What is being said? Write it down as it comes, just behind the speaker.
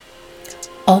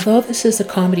Although this is a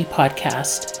comedy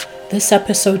podcast, this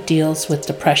episode deals with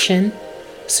depression,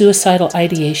 suicidal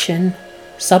ideation,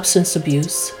 substance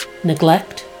abuse,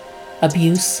 neglect,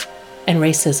 abuse, and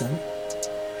racism.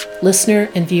 Listener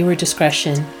and viewer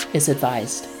discretion is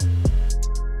advised.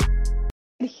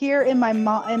 Here in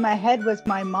my head was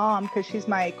my mom, because she's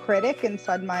my critic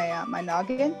inside my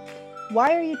noggin.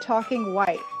 Why are you talking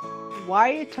white? Why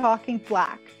are you talking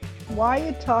black? Why are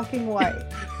you talking white?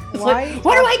 What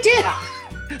do I do?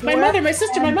 My mother, my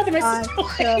sister. I'm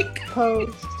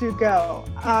supposed to go.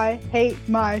 I hate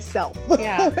myself.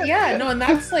 Yeah, no, and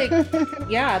that's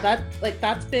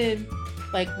that's been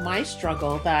like my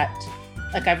struggle, that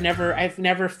like I've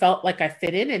never felt like I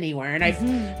fit in anywhere, and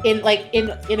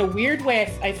in a weird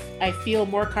way I feel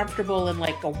more comfortable in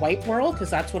like a white world because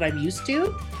that's what I'm used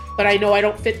to, but I know I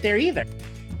don't fit there either.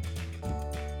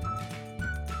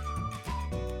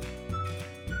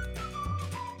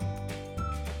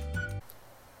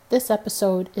 This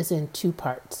episode is in 2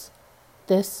 parts.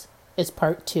 This is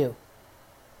part 2.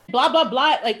 Blah, blah,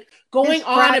 blah, like going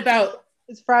on about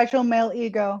his fragile male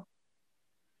ego.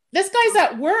 This guy's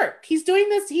at work. He's doing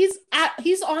this.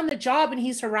 He's on the job and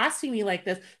he's harassing me like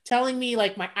this, telling me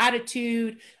like my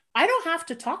attitude. I don't have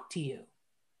to talk to you.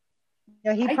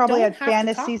 Yeah, he probably had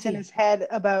fantasies in his head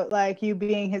about like you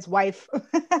being his wife.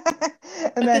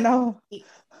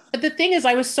 But the thing is,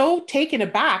 I was so taken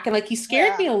aback, and like he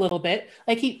scared me a little bit.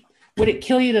 Like would it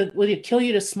kill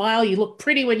you to smile? You look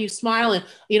pretty when you smile, and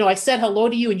I said hello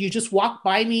to you and you just walk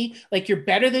by me like you're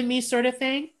better than me, sort of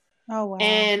thing. Oh wow.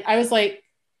 And I was like,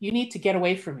 you need to get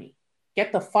away from me.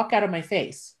 Get the fuck out of my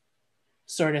face,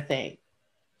 sort of thing.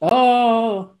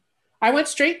 Oh, I went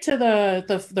straight to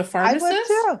the pharmacist.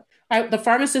 The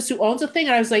pharmacist who owns the thing,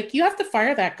 and I was like, you have to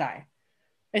fire that guy.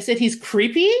 I said, he's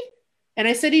creepy. And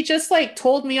I said, he just like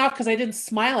told me off because I didn't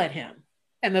smile at him.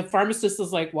 And the pharmacist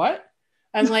was like, what?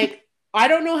 I'm like, I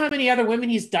don't know how many other women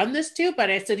he's done this to, but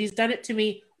I said, he's done it to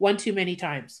me one too many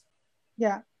times.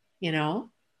 Yeah.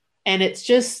 And it's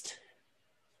just,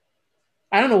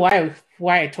 I don't know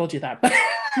why I told you that, but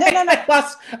no.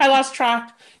 I lost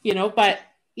track, but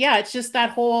yeah, it's just that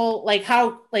whole, like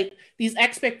how, like these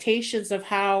expectations of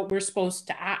how we're supposed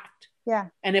to act. Yeah.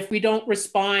 And if we don't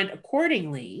respond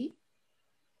accordingly,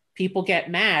 people get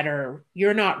mad, or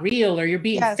you're not real, or you're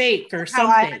being fake or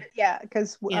something.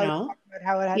 Because I was talking about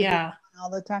how it had to be all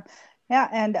the time. Yeah,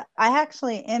 and I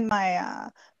actually, in my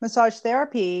massage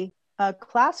therapy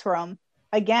classroom,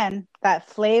 again, that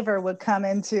flavor would come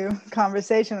into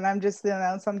conversation, and I'm just,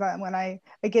 sometimes when I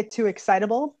get too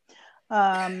excitable,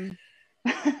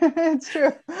 it's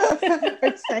true.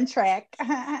 Eccentric.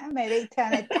 Maybe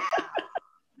turn it down.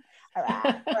 All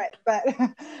right, but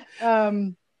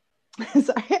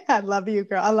sorry, I love you,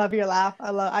 girl. I love your laugh.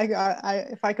 I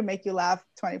if I could make you laugh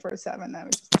 24/7, that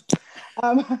would just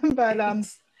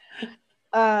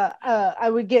I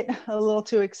would get a little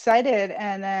too excited,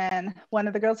 and then one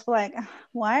of the girls were like,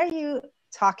 why are you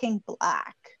talking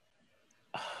black?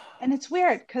 And it's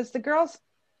weird because the girl's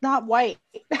not white.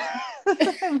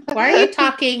 Why are you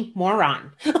talking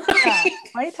moron? Why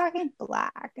are you talking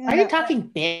black? Why are you talking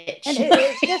bitch? And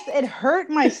it hurt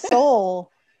my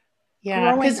soul.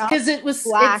 Yeah, because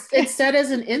it's said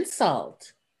as an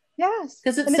insult. Yes,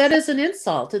 because it's said as an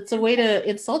insult. It's a way to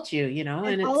insult you,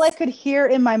 And all I could hear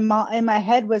in my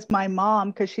head was my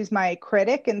mom, because she's my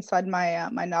critic inside my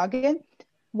noggin.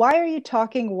 Why are you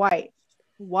talking white?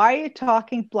 Why are you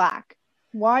talking black?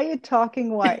 Why are you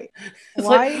talking white?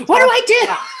 What do I do?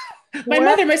 My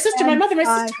mother, my sister. I'm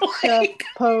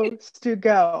supposed to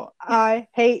go. I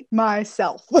hate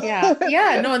myself.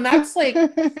 Yeah, no, and that's like,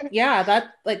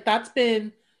 that's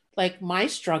been like my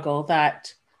struggle,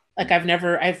 that like I've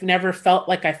never felt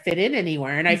like I fit in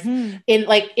anywhere, and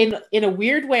in a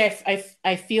weird way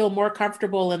I feel more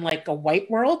comfortable in like a white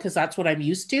world because that's what I'm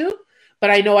used to, but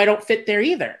I know I don't fit there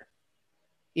either.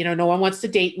 No one wants to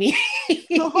date me,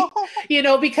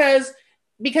 because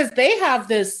they have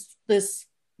this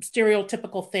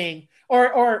stereotypical thing,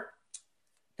 or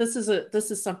this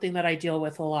is something that I deal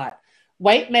with a lot.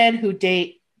 White men who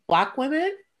date black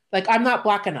women, like I'm not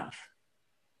black enough.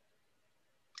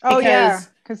 Because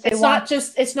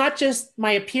it's not just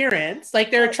my appearance.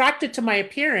 Like they're attracted to my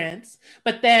appearance,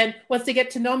 but then once they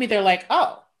get to know me, they're like,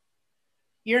 oh,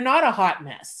 you're not a hot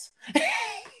mess.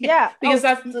 Yeah, because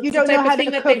that's you don't know how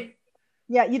to cook.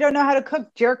 Yeah, you don't know how to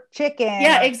cook jerk chicken.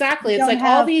 Yeah, exactly. It's like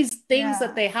all these things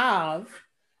that they have,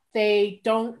 they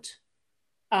don't.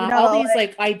 All these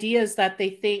like ideas that they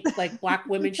think like black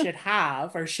women should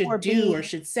have or should do or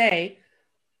should say.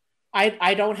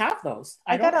 I don't have those.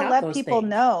 I gotta let people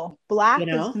know black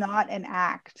is not an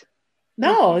act.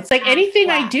 No, it's like anything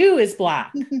black. I do is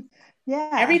black.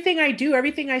 Yeah. Everything I do,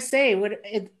 everything I say,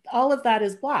 all of that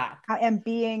is Black. I am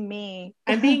being me.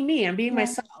 I'm being me. I'm being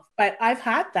myself. But I've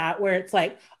had that where it's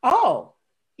like, oh,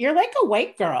 you're like a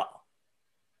white girl.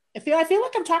 I feel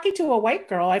like I'm talking to a white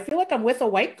girl. I feel like I'm with a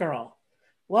white girl.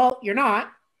 Well, you're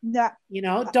not. No,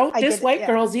 don't I diss get it, white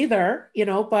girls either,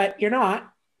 but you're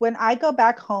not. When I go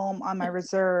back home on my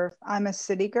reserve, I'm a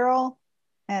city girl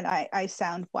and I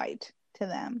sound white to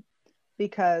them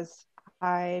because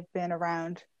I've been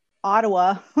around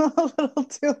Ottawa a little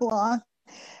too long.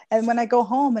 And when I go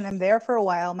home and I'm there for a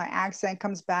while, my accent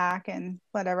comes back and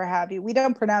whatever have you. We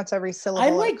don't pronounce every syllable.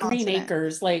 I'm like Green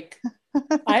Acres. Like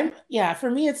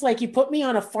for me, it's like you put me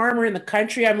on a farm or in the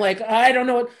country. I'm like, I don't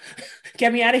know what,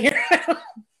 get me out of here.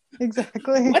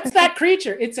 Exactly. What's that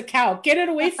creature? It's a cow. Get it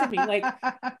away from me. Like,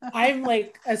 I'm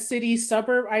like a city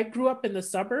suburb. I grew up in the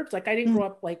suburbs. Like, I didn't grow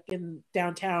up like in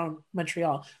downtown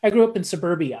Montreal. I grew up in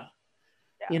suburbia,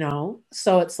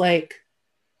 So it's like,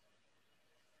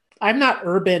 I'm not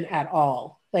urban at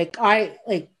all. Like, I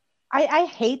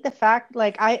hate the fact,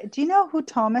 do you know who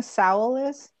Thomas Sowell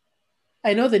is?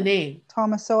 I know the name.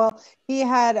 Thomas Sowell. He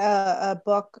had a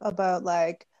book about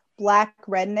like Black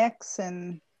rednecks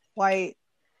and white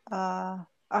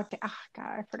okay, God,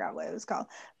 I forgot what it was called,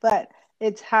 but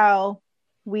it's how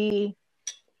we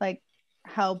like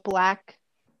how Black,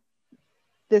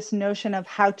 this notion of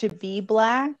how to be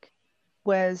Black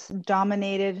was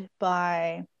dominated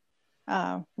by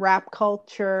rap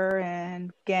culture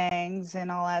and gangs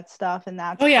and all that stuff, and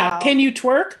that's can you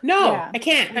twerk? No, I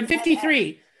can't. I'm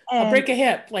 53. I'll break a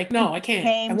hip. Like, no, I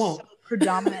can't. I won't. So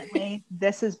predominantly,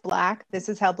 this is Black. This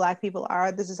is how Black people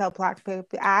are. This is how Black people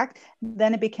act.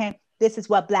 Then it became, this is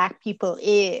what Black people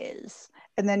is.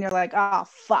 And then you're like, oh,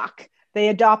 fuck. They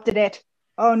adopted it.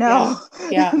 Oh, no.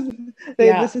 Yeah.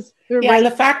 This is right.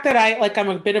 The fact that I'm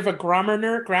a bit of a grammar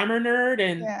nerd,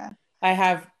 and I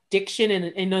have diction and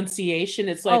enunciation.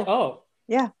 It's like, oh.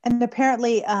 Yeah. And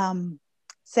apparently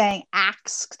saying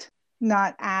asked,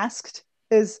 not asked,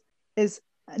 is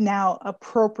now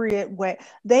appropriate way.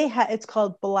 It's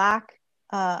called Black,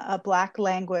 a Black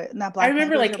language, not Black. I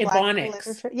remember like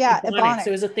Ebonics. Ebonics.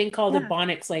 There was a thing called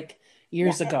Ebonics like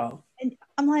years ago. And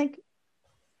I'm like,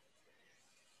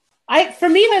 for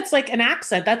me, that's like an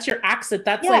accent. That's your accent.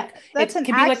 That's like, it can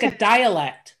be like a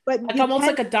dialect, but like almost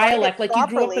like a dialect. Like you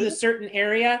grew up in a certain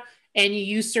area and you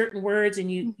use certain words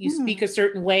and you speak a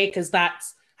certain way because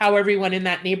that's how everyone in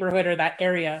that neighborhood or that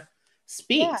area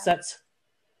speaks.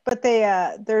 But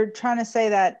they're trying to say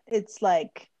that it's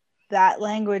like that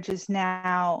language is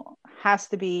now has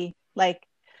to be like,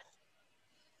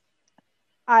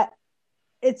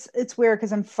 it's weird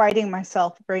because I'm fighting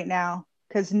myself right now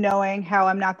because knowing how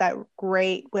I'm not that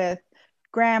great with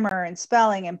grammar and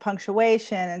spelling and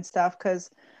punctuation and stuff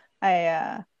because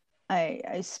I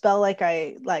spell like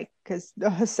I like because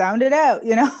sound it out,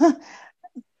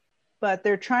 but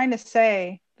they're trying to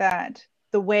say that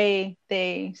the way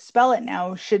they spell it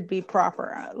now should be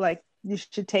proper. Like you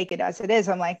should take it as it is.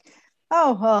 I'm like,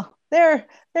 oh, well, there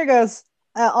goes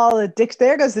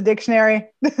there goes the dictionary.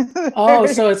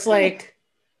 So it's like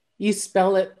you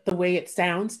spell it the way it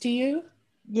sounds to you.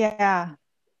 Yeah.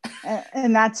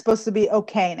 And that's supposed to be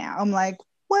okay now. I'm like,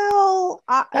 well,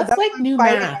 that's like new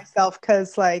math. Myself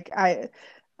because like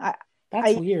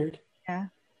that's weird. Yeah.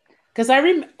 Because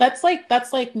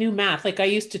that's like new math. Like I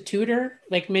used to tutor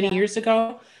like many years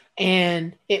ago,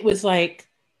 and it was like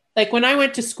when I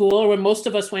went to school, or when most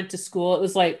of us went to school, it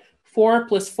was like 4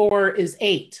 + 4 is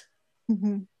 8.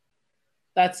 Mm-hmm.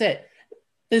 That's it.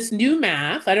 This new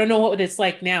math, I don't know what it's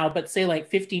like now, but say like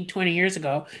 15, 20 years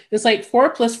ago, it's like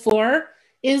 4 + 4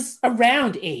 is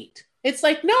around 8. It's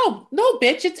like, no,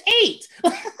 bitch, it's 8.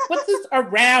 What's this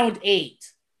around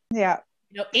 8? Yeah.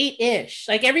 8-ish.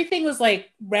 Like everything was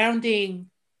like rounding,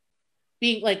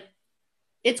 being like,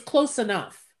 it's close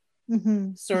enough,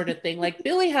 sort of thing. Like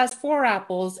Billy has 4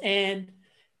 apples and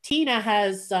Tina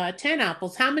has 10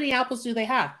 apples. How many apples do they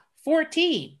have?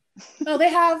 14. No,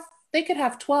 they could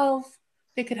have 12.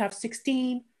 They could have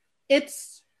 16.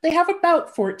 They have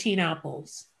about 14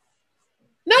 apples.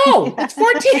 No, it's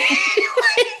 14.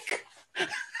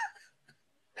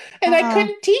 And I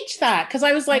couldn't teach that because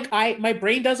I was like, my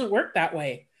brain doesn't work that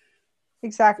way.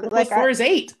 Exactly. 4 is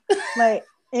 8. Like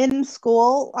in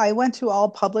school, I went to all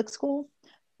public school,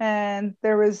 and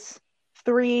there was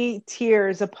 3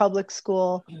 tiers of public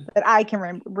school that I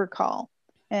can recall.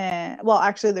 And well,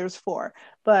 actually, there was 4,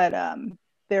 but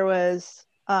there was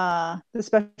the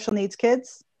special needs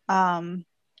kids and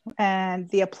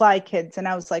the applied kids, and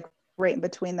I was like right in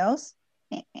between those.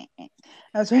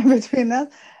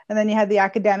 And then you had the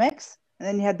academics, and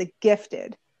then you had the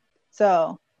gifted.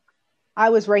 So I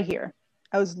was right here.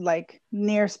 I was like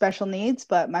near special needs,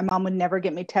 but my mom would never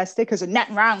get me tested because there's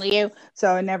nothing wrong with you.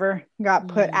 So I never got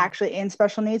put actually in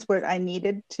special needs where I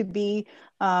needed to be.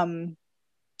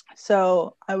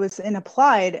 So I was in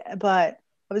applied, but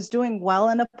I was doing well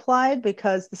in applied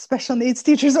because the special needs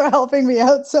teachers are helping me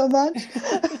out so much.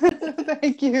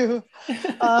 Thank you.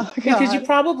 Because you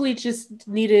probably just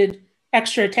needed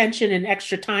extra attention and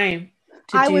extra time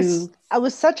to do. I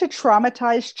was such a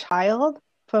traumatized child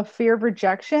for fear of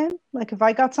rejection. Like if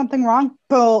I got something wrong,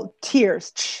 boom,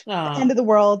 tears, end of the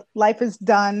world, life is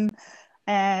done.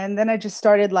 And then I just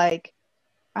started like,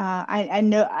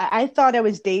 I thought I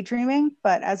was daydreaming,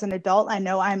 but as an adult, I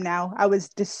know I was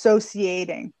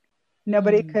dissociating.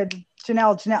 Nobody could,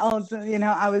 Janelle, you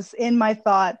know, I was in my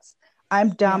thoughts.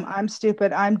 I'm dumb. I'm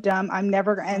stupid. I'm dumb. I'm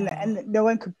never, and no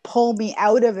one could pull me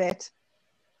out of it.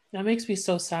 That makes me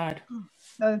so sad.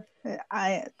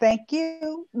 I thank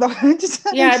you.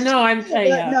 Yeah, no,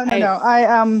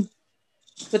 no.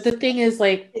 But the thing is,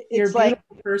 like, you're a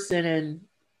beautiful person, and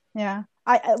yeah,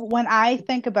 when I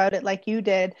think about it, like you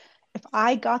did, if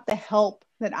I got the help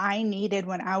that I needed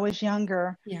when I was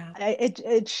younger,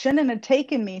 it shouldn't have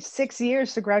taken me 6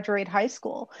 years to graduate high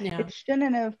school. I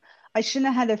shouldn't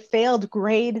have had a failed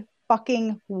grade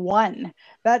fucking 1.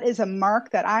 That is a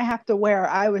mark that I have to wear.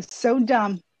 I was so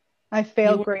dumb. I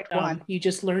failed grade 1. You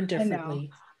just learned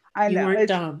differently. I know. You weren't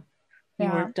dumb. You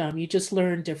weren't dumb. You just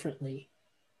learned differently.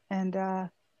 And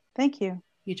thank you.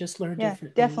 You just learned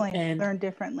differently. Definitely learned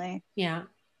differently. Yeah.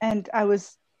 And I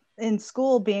was in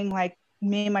school being like,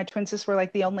 me and my twin sister were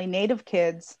like the only Native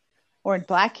kids or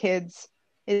Black kids.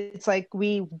 It's like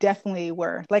we definitely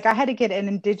were. Like I had to get an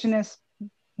Indigenous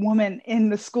woman in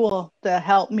the school to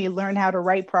help me learn how to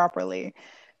write properly.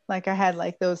 Like I had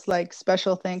like those like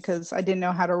special thing because I didn't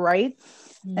know how to write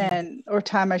and or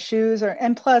tie my shoes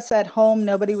and plus at home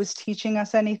nobody was teaching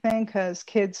us anything because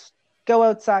kids go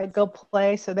outside, go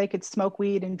play so they could smoke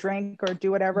weed and drink or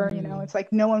do whatever. You know, it's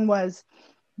like no one was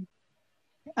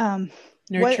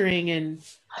nurturing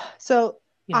so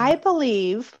I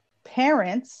believe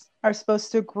parents are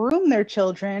supposed to groom their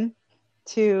children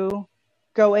to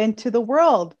go into the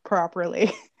world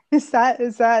properly. Is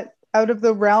that out of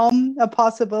the realm of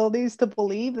possibilities to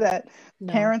believe that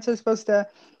parents are supposed to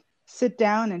sit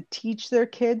down and teach their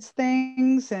kids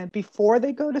things and before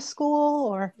they go to school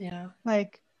or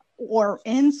or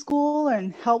in school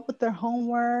and help with their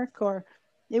homework? Or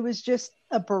it was just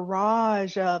a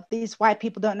barrage of these white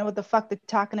people don't know what the fuck they're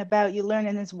talking about. You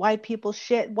learning this white people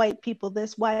shit, white people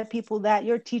this, white people that,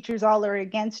 your teachers all are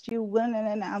against you.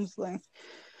 And I was like,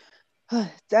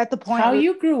 at the point how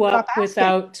you grew up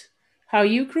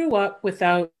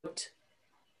without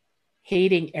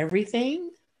hating everything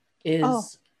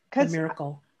is a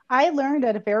miracle. I learned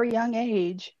at a very young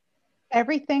age,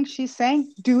 everything she's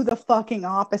saying, do the fucking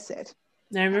opposite.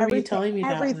 I remember you telling me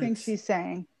that. Everything she's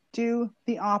saying, do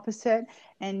the opposite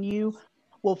and you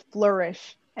will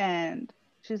flourish. And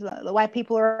she's like, the white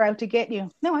people are out to get you.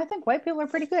 No, I think white people are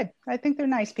pretty good. I think they're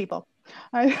nice people.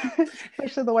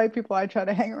 Especially the white people I try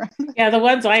to hang around. Yeah, the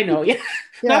ones I know. Yeah.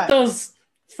 Not those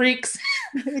freaks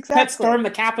that storm the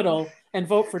Capitol and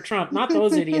vote for Trump. Not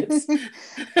those idiots.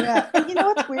 Yeah. And you know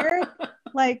what's weird?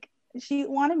 Like, she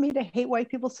wanted me to hate white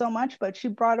people so much, but she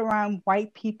brought around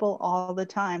white people all the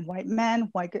time. White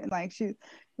men, like she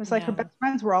was like her best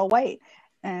friends were all white.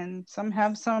 And some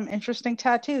have some interesting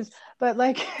tattoos. But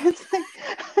like it's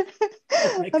like,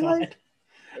 oh my God. Like,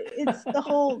 it's the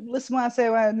whole listen when I say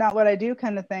not what I do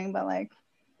kind of thing, but like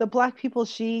the Black people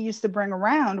she used to bring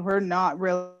around were not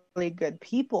really good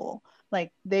people.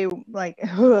 Like they like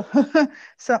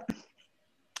so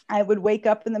I would wake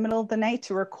up in the middle of the night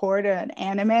to record an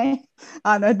anime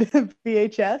on a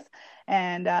VHS,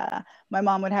 and my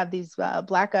mom would have these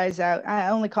Black guys out. I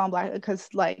only call them Black because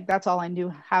like that's all I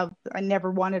knew. How I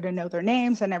never wanted to know their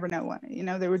names. I never know what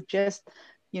they were just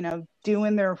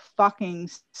doing their fucking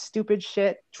stupid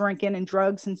shit, drinking and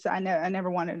drugs, and so I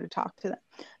never wanted to talk to them.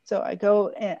 So I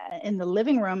go in the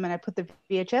living room and I put the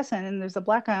VHS in, and there's a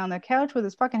Black guy on the couch with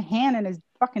his fucking hand and his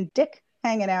fucking dick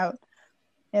hanging out.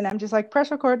 And I'm just like,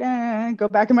 press record and go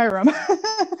back in my room.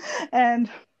 And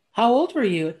how old were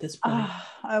you at this point?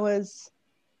 I was,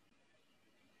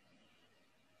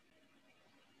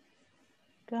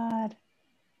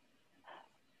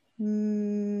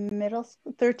 middle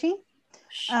school, 13.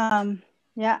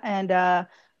 Yeah. And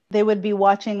they would be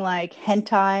watching like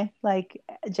hentai, like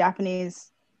Japanese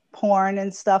porn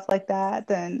and stuff like that.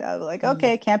 And I was like,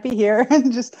 okay, can't be here.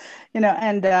 And just,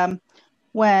 and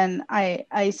when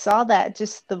I saw that,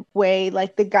 just the way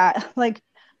like the guy, like,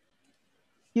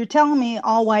 you're telling me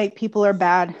all white people are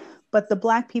bad, but the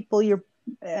Black people you're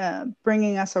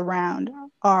bringing us around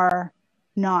are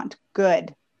not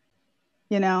good,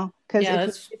 you know, because Yeah,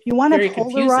 if you want to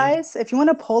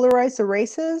polarize, the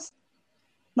races,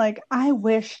 like I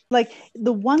wish, like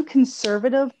the one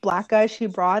conservative Black guy she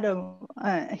brought,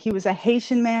 he was a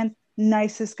Haitian man,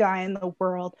 nicest guy in the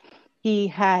world. He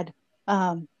had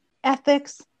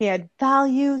ethics, he had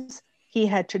values, he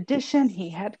had tradition, he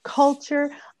had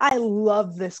culture. I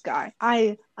love this guy.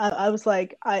 I was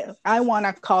like, I want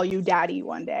to call you daddy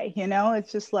one day, you know.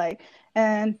 It's just like,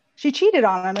 and she cheated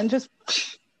on him and just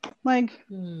like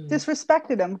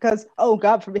disrespected him because, oh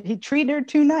God forbid, he treated her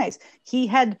too nice. He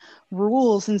had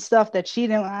rules and stuff that she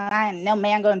didn't. No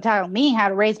man gonna tell me how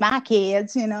to raise my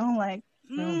kids, you know. Like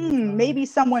maybe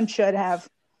someone should have.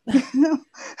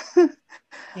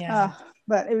 Yeah.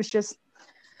 But it was just.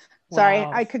 Sorry,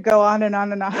 I could go on and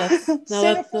on and on.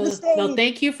 No,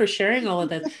 thank you for sharing all of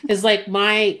that. Because like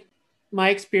my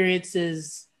experience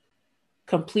is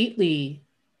completely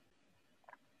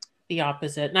the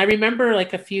opposite. And I remember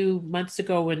like a few months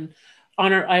ago when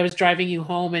I was driving you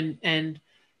home and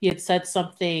you had said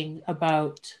something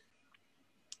about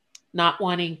not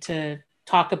wanting to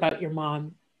talk about your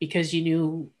mom because you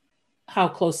knew how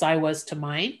close I was to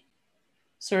mine,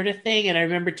 sort of thing. And I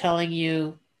remember telling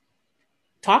you,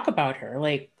 talk about her.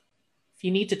 Like, if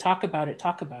you need to talk about it,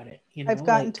 talk about it. You know, I've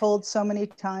gotten told so many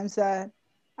times that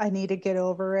I need to get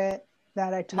over it,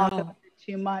 that I talk about it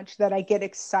too much, that I get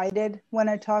excited when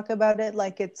I talk about it,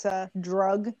 like it's a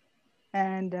drug.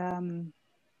 And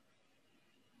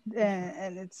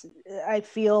it's, I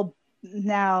feel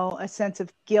now a sense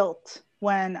of guilt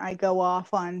when I go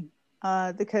off on,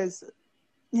 because,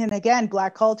 and again,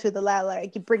 Black culture,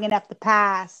 like you're bringing up the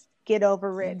past, get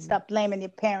over it, stop blaming your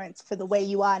parents for the way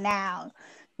you are now.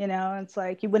 You know, it's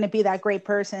like you wouldn't be that great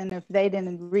person if they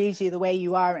didn't raise you the way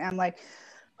you are. And I'm like,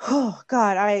 oh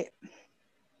God, I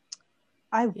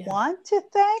want to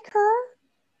thank her,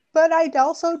 but I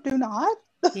also do not.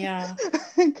 Yeah.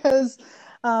 Because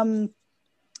a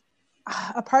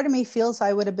part of me feels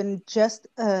I would have been just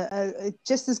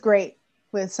as great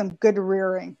with some good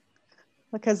rearing.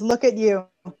 Because look at you,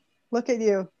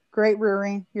 great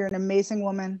rearing. You're an amazing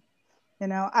woman. You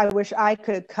know, I wish I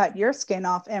could cut your skin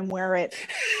off and wear it.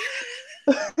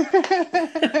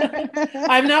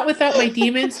 I'm not without my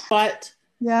demons, but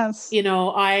yes, you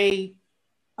know, I'm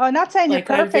not saying you're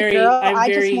perfect, girl.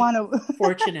 I just want to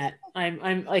fortunate. I'm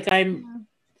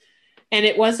and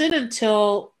it wasn't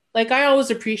until like I always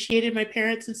appreciated my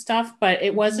parents and stuff, but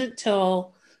it wasn't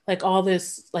till like all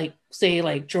this, like say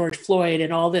like George Floyd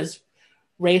and all this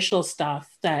racial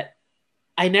stuff that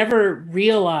I never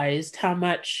realized how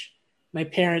much my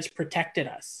parents protected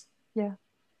us. Yeah.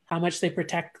 How much they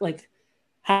protect, like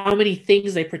how many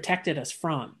things they protected us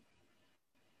from,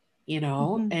 you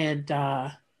know? And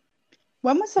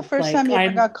when was the first time you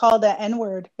ever got called an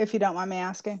N-word, if you don't mind me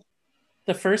asking?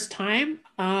 The first time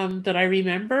that I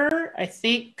remember, I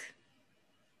think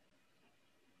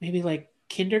maybe like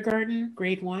kindergarten,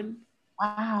 grade 1.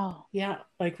 Wow. Yeah,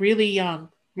 like really young.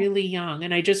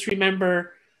 And I just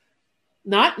remember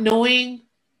not knowing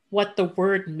what the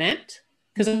word meant,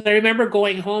 because I remember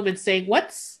going home and saying,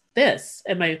 "What's this?"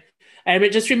 And I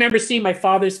just remember seeing my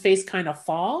father's face kind of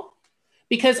fall,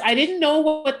 because I didn't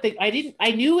know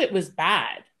I knew it was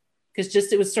bad, because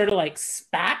just it was sort of like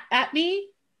spat at me.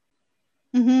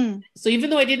 So even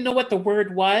though I didn't know what the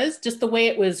word was, just the way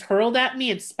it was hurled at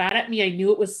me and spat at me, I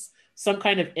knew it was some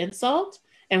kind of insult.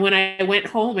 And when I went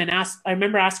home and I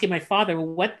remember asking my father,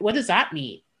 what does that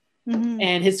mean?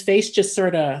 And his face just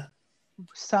sort of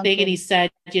thing, and he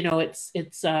said, you know,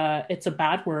 it's a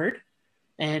bad word,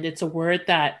 and it's a word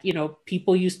that, you know,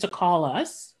 people used to call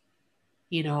us,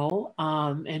 you know,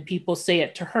 and people say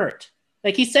it to hurt.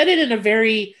 Like he said it in a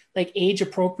very like age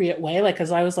appropriate way, like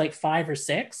because I was like 5 or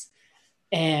 6,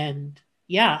 and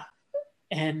yeah,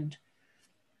 and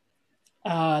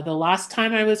the last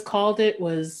time I was called it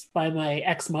was by my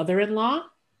ex-mother-in-law.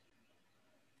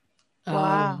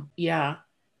 Wow. Yeah.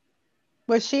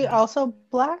 Was she also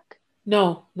Black?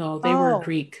 No, they were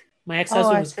Greek. My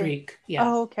ex-husband was Greek. Yeah.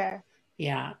 Oh, okay.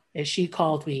 Yeah. And she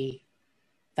called me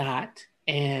that.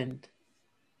 And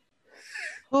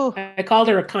I called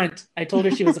her a cunt. I told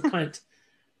her she was a cunt.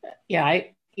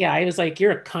 I was like,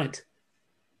 you're a cunt.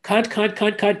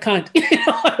 Cunt. You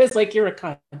know, I was like, you're a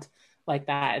cunt. Like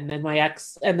that. And then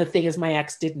the thing is, my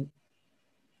ex didn't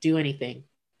do anything.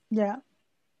 Yeah.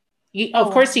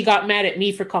 Of course, he got mad at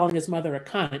me for calling his mother a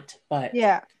cunt, but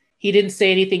he didn't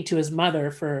say anything to his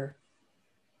mother for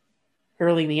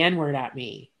hurling the N-word at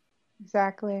me.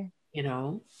 Exactly. You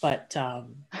know, but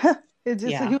it's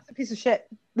just he was a piece of shit.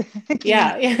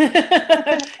 Yeah.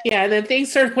 And then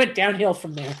things sort of went downhill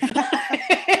from there.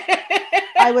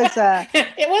 I was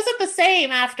it wasn't the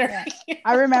same after. Yeah.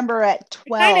 I remember at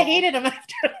 12. I kind of hated him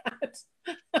after that.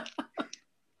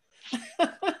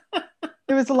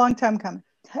 It was a long time coming.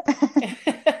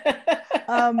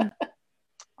 I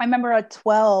remember at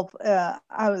 12,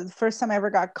 I was the first time I ever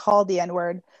got called the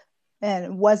N-word, and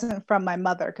it wasn't from my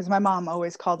mother, because my mom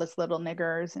always called us little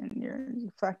niggers and you're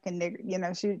fucking nigger. You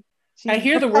know, she I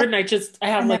hear the word and I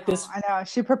have like this. I know.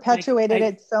 She perpetuated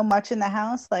it so much in the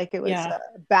house. Like it was a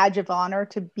badge of honor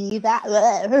to be that.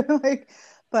 Like,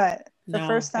 but the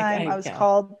first time I was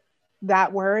called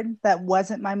that word that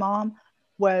wasn't my mom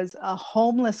was a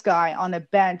homeless guy on a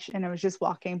bench, and I was just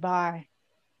walking by.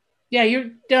 Yeah,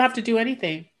 you don't have to do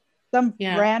anything. Some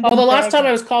random. Oh, the last time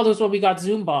I was called was when we got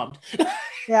Zoom bombed.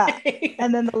 Yeah.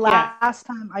 And then the last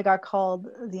time I got called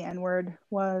the N-word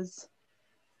was,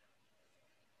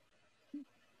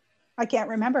 I can't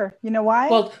remember. You know why?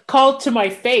 Well, called to my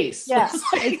face. Yeah.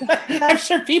 I'm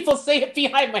sure people say it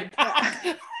behind my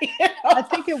back. I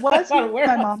think it was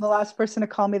my mom, the last person to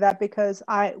call me that, because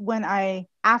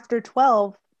after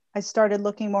 12, I started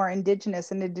looking more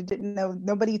indigenous, and didn't know,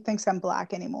 nobody thinks I'm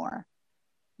Black anymore.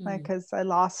 Like, because I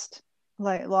lost,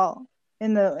 like, well,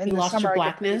 in the lost summer, your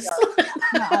blackness.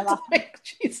 No, I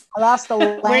lost the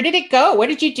length. Where did it go? What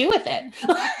did you do with it?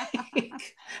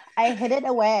 I hid it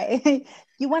away.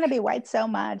 You want to be white so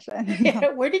much.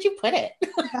 Where did you put it?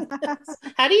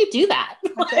 How do you do that?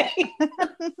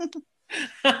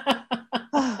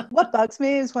 What bugs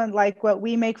me is when, like, what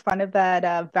we make fun of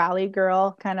that Valley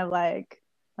Girl kind of like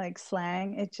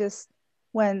slang. It just,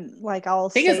 when, like, I'll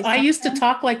say something. I used to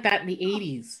talk like that in the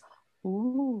 80s.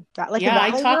 Ooh, like I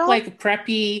talk like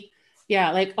preppy.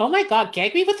 Yeah, like, oh my God,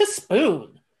 gag me with a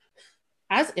spoon.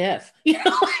 As if.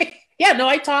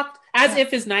 I talked as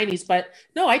if is 90s, but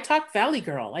no, I talked Valley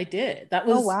Girl. I did. That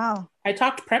was, oh wow. I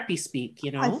talked preppy speak,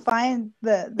 I find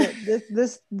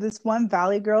this one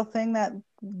Valley Girl thing that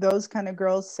those kind of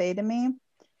girls say to me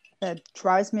that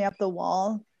drives me up the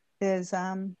wall is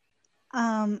I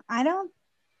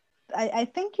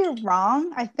think you're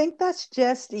wrong. I think that's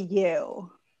just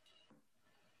you.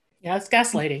 Yeah, it's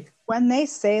gaslighting. When they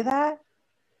say that,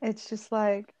 it's just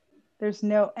like there's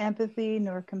no empathy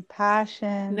nor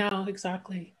compassion. No,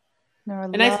 exactly. Nor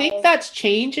and love. I think that's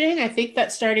changing. I think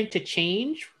that's starting to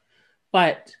change.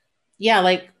 But yeah,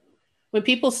 like when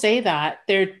people say that,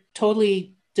 they're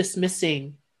totally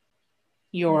dismissing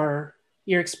your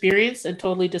experience and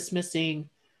totally dismissing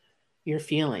your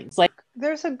feelings. Like,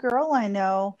 there's a girl I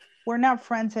know, we're not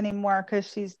friends anymore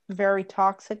because she's very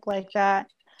toxic like that,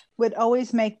 would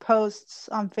always make posts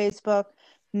on Facebook.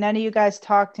 None of you guys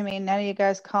talk to me. None of you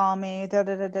guys call me,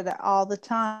 all the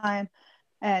time.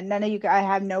 And none of you guys, I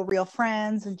have no real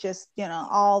friends, and just,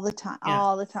 all the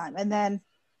time. And then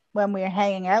when we're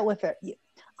hanging out with her,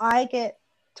 I get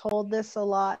told this a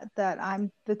lot, that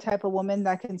I'm the type of woman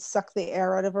that can suck the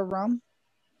air out of a room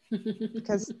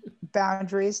because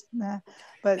boundaries.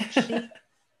 But she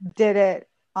did it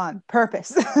on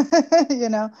purpose.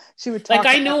 She would talk. Like,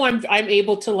 I know I'm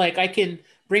able to, like, I can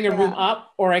bring a room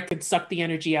up, or I could suck the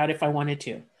energy out if I wanted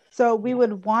to. So we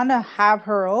would want to have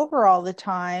her over all the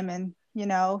time, and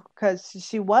because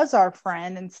she was our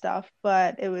friend and stuff,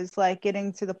 but it was like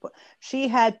getting to the point. She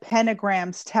had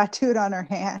pentagrams tattooed on her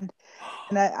hand,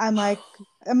 and I'm like,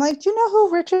 do you know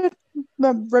who Richard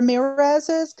Ramirez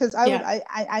is? Because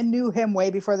I knew him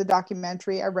way before the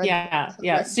documentary. I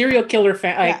read. Serial killer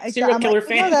fan. Serial killer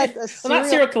fan. Well, not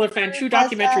serial killer fan. True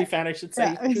documentary fan, I should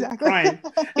say. Yeah, exactly. Crime.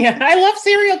 I love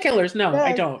serial killers. No,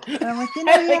 I don't. And I'm like, he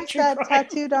has that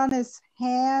tattooed on his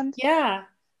hand. Yeah.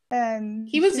 And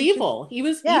he was evil. He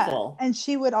was evil. And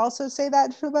she would also say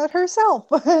that about herself.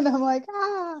 And I'm like,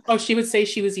 Oh, she would say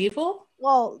she was evil?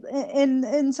 Well,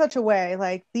 in such a way,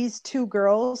 like these two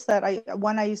girls that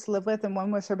one I used to live with and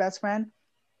one was her best friend,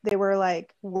 they were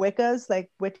like Wiccas,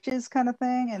 like witches kind of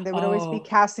thing. And they would always be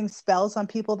casting spells on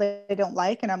people they don't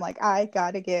like. And I'm like, I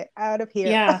gotta get out of here.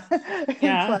 Yeah.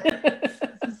 Yeah.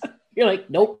 You're like,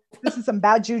 nope. This is some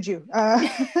bad juju.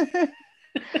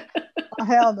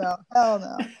 Hell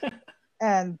no.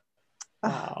 And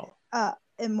wow.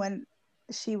 And when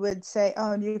she would say,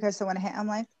 oh, you guys don't want to I'm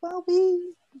like, well,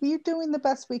 we're doing the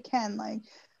best we can. Like,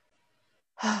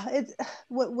 it's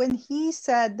when he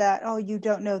said that, oh, you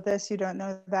don't know this, you don't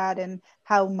know that, and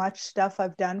how much stuff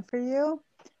I've done for you,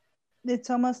 it's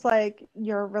almost like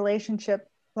your relationship,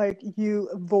 like you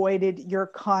voided your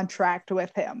contract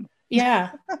with him.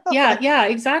 Yeah,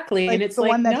 exactly. Like, and it's the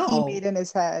like, one that he made in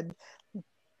his head.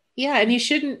 Yeah, and you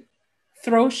shouldn't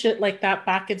throw shit like that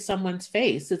back in someone's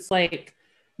face. It's like,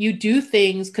 you do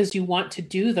things because you want to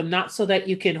do them, not so that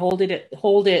you can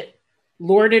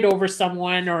lord it over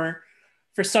someone, or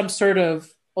for some sort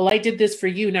of well, I did this for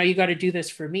you, now you got to do this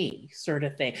for me, sort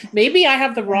of thing. Maybe I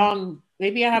have the wrong,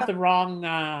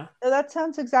 that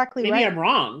sounds exactly maybe right. I'm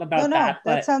wrong about that,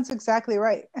 but that sounds exactly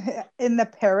right. In the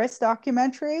Paris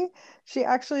documentary, she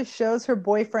actually shows her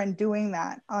boyfriend doing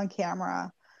that on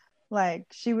camera. Like,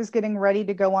 she was getting ready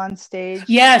to go on stage.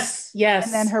 Yes.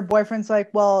 And then her boyfriend's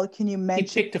like, well, can you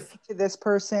mention to this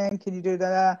person? Can you do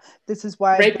that? This is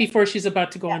why. Right before she's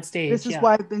about to go on stage. This is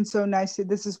why I've been so nice.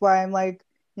 This is why I'm like,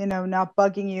 not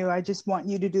bugging you. I just want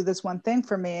you to do this one thing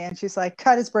for me. And she's like,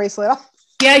 cut his bracelet off.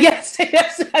 Yeah, yes. Take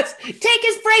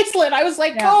his bracelet. I was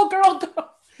like, go, girl, go.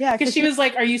 Yeah, because she was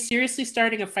like, are you seriously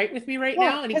starting a fight with me right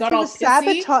now? And he got all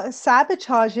pissy.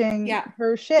 Sabotaging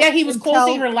her shit. Yeah, he was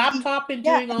closing her laptop and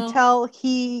doing all. Until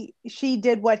she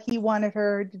did what he wanted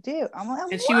her to do. I'm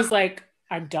like, and she was like,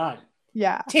 I'm done.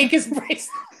 Yeah. Take his bracelet.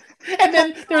 And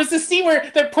then there was a scene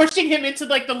where they're pushing him into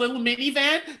like the little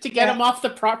minivan to get him off the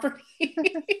property.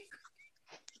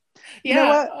 You know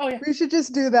what? Oh, yeah. We should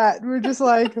just do that. We're just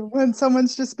like, when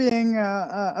someone's just being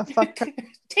a fuck.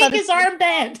 Take his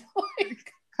armband.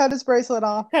 Cut his bracelet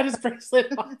off. But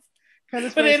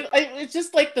then it's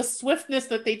just like the swiftness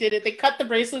that they did it. They cut the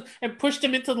bracelet and pushed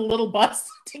him into the little bus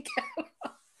to get him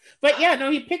off. But yeah, no,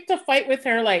 he picked a fight with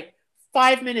her like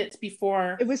 5 minutes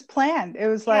before. It was planned. It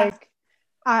was like,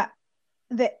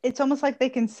 it's almost like they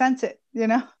can sense it,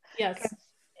 Yes.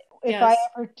 If I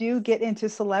ever do get into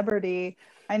celebrity,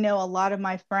 I know a lot of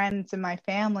my friends and my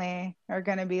family are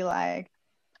going to be like,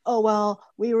 oh, well,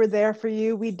 we were there for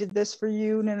you. We did this for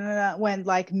you. No. When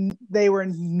like they were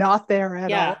not there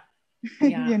at all,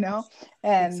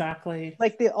 and exactly.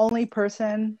 Like the only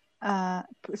persons that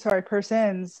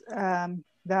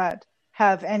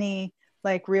have any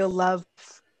like real love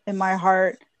in my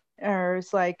heart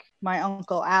is like my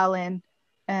uncle Alan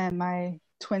and my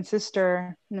twin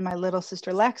sister and my little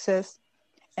sister Lexus.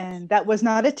 And that was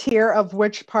not a tier of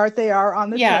which part they are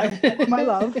on the trip, my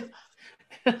love.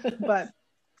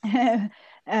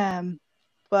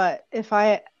 But if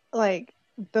I like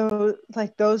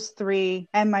those three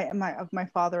and my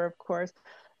father, of course,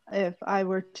 if I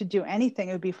were to do anything,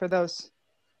 it would be for those.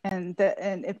 And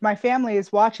if my family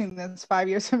is watching this 5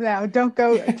 years from now, don't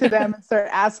go to them and start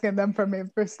asking them for me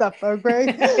for stuff,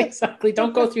 okay? Exactly.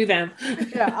 Don't go through them.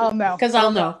 Yeah, I'll know. Because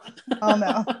I'll know. I'll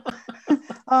know.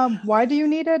 Why do you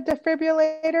need a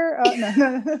defibrillator?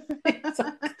 No.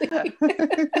 Exactly.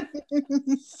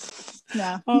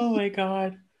 No. Oh my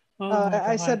God.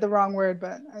 I said the wrong word,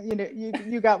 but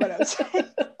you got what I was saying.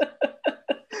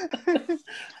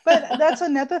 But that's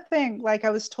another thing. Like I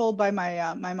was told by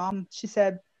my mom, she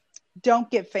said,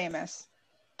 don't get famous.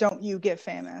 Don't you get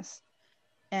famous.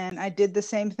 And I did the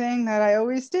same thing that I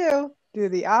always do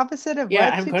the opposite of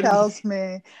what she tells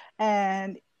me.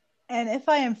 And if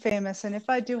I am famous and if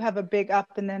I do have a big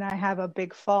up and then I have a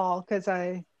big fall, because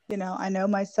I know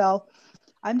myself,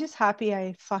 I'm just happy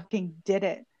I fucking did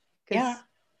it. Yeah.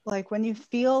 Like when you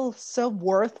feel so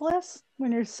worthless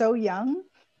when you're so young,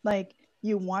 like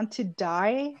you want to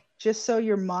die just so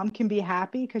your mom can be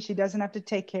happy because she doesn't have to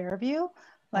take care of you.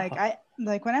 Like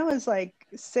when I was like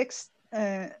 6,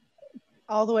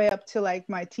 all the way up to like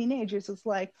my teenagers, it's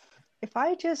like, if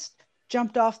I just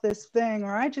jumped off this thing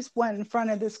or I just went in front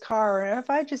of this car or if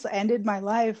I just ended my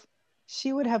life,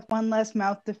 she would have one less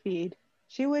mouth to feed.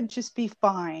 She would just be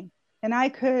fine. And I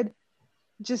could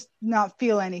just not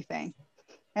feel anything.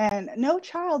 And no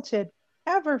child should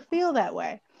ever feel that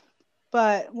way.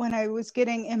 But when I was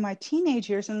getting in my teenage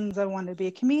years and I wanted to be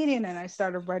a comedian and I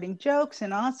started writing jokes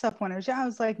and all that stuff when I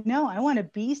was like, no, I want to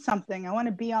be something. I want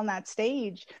to be on that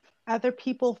stage. Other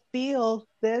people feel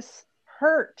this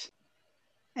hurt.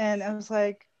 And I was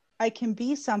like, I can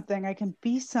be something. I can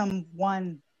be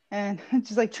someone. And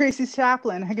just like Tracy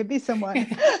Chaplin, I could be someone.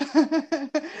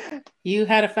 You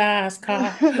had a fast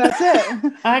car. That's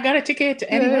it. I got a ticket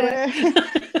to anywhere.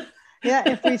 Yeah,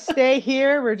 if we stay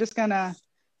here, we're just gonna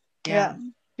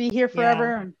be here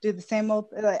forever and do the same old.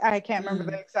 Like, I can't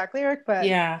remember the exact lyric, but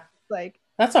like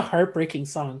that's a heartbreaking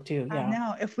song too. Yeah, I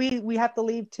know. If we have to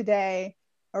leave today,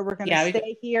 or we're gonna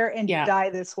stay here and die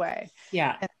this way.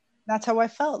 Yeah. And that's how I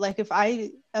felt. Like if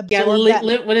I absorb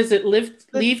what is it?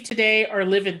 Leave today or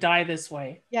live and die this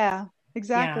way. Yeah,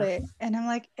 exactly. Yeah. And I'm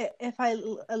like, if I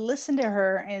listened to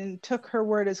her and took her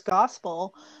word as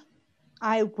gospel,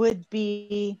 I would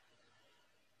be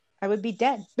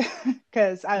dead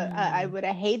because I would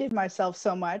have hated myself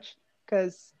so much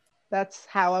because that's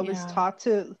how I was taught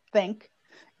to think.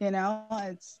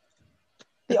 It's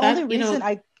the only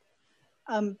reason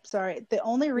the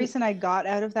only reason I got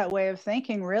out of that way of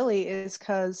thinking really is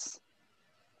because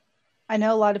I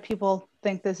know a lot of people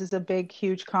think this is a big,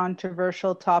 huge,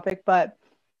 controversial topic, but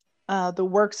the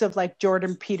works of like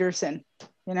Jordan Peterson,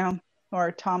 you know,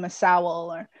 or Thomas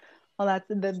Sowell, or all that.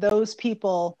 Those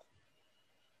people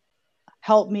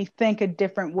helped me think a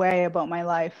different way about my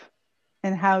life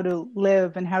and how to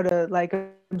live and how to like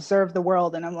observe the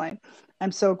world. And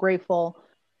I'm so grateful.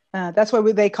 That's why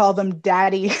they call them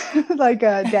Daddy, like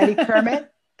Daddy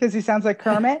Kermit, because he sounds like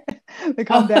Kermit. They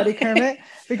call him Daddy Kermit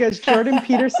because Jordan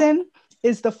Peterson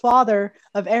is the father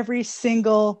of every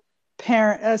single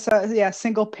parent.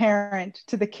 Single parent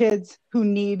to the kids who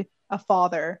need a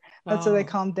father. That's why they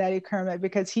call him Daddy Kermit,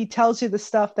 because he tells you the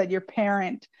stuff that your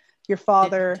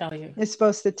father is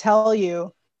supposed to tell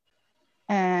you,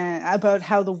 and about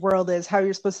how the world is, how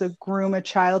you're supposed to groom a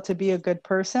child to be a good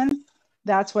person.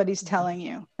 That's what he's telling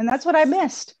you. And that's what I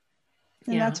missed.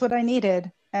 And that's what I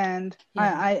needed. And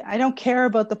I don't care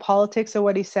about the politics of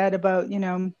what he said about,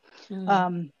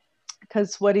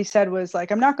 because what he said was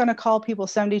like, I'm not going to call people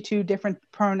 72 different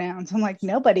pronouns. I'm like,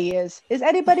 nobody is. Is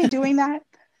anybody doing that?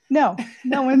 No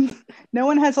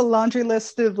one has a laundry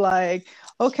list of like,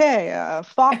 okay,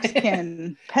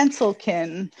 foxkin,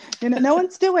 pencilkin, no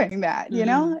one's doing that.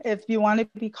 If you want to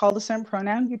be called a certain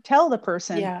pronoun, you tell the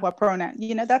person what pronoun,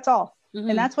 that's all.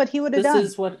 And that's what he would have done.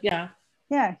 This is what,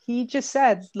 he just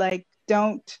said, like,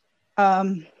 don't,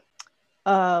 what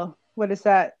is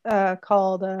that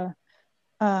called?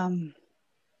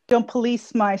 Don't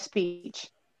police my speech,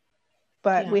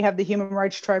 but we have the Human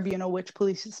Rights Tribunal, which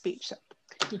polices speech. So.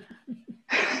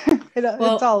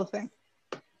 It's all a thing.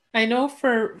 I know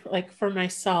for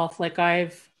myself, like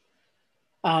I've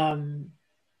around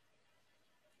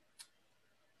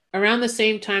the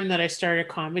same time that I started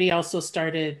comedy, I also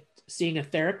started seeing a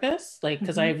therapist, like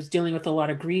because I was dealing with a lot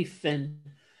of grief, and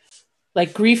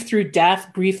like grief through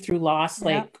death, grief through loss,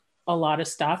 like a lot of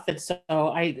stuff. And so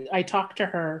I talk to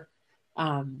her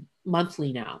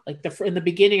monthly now. Like in the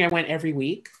beginning I went every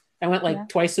week. I went like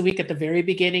twice a week at the very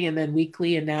beginning, and then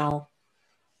weekly, and now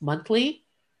monthly.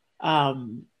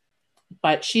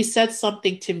 But she said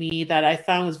something to me that I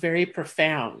found was very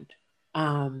profound.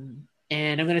 And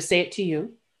I'm going to say it to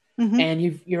you.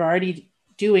 And you're already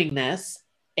doing this,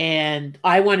 and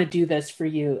I want to do this for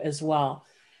you as well.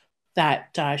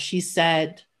 That she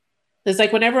said, it's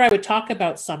like whenever I would talk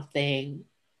about something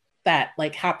that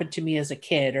like happened to me as a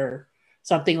kid, or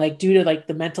something like due to like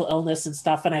the mental illness and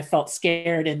stuff, and I felt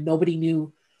scared and nobody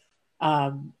knew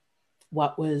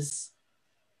what was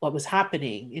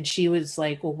happening. And she was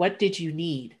like, well, what did you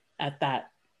need at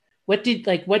that? What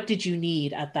did you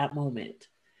need at that moment?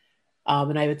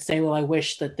 And I would say, well, I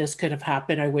wish that this could have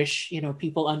happened. I wish,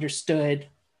 people understood,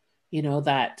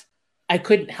 that I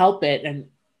couldn't help it,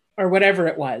 or whatever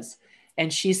it was.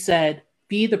 And she said,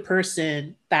 be the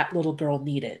person that little girl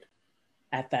needed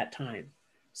at that time.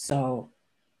 So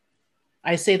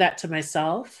I say that to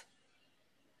myself.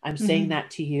 I'm saying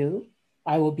that to you.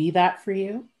 I will be that for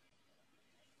you,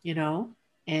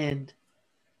 and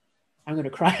I'm going to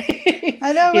cry.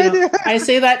 I know. I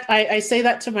say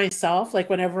that to myself, like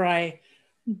whenever I,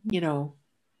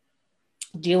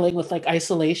 dealing with like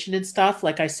isolation and stuff,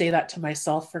 like I say that to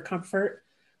myself for comfort.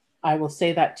 I will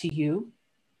say that to you,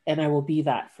 and I will be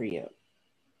that for you.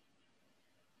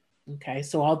 Okay.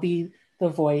 So I'll be the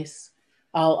voice.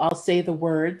 I'll say the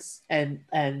words and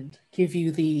give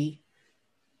you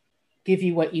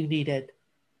what you needed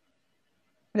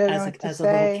as a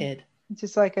little kid.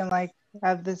 Just like I'm like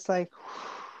have this like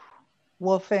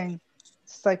woofing.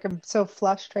 It's like I'm so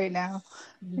flushed right now.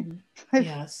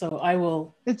 Yeah, so I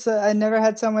will. I never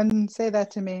had someone say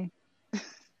that to me.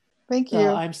 Thank you.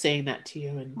 Well, I'm saying that to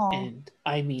you, and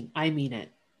I mean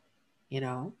it.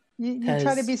 You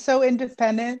try to be so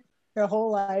independent your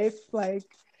whole life, like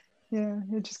you're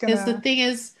just gonna. Because the thing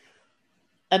is,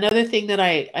 another thing that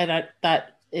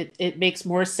that it makes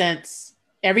more sense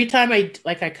every time I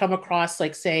come across,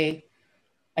 like, say,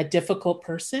 a difficult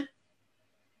person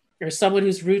or someone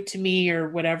who's rude to me or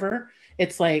whatever.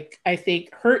 It's like, I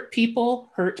think hurt people,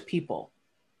 and,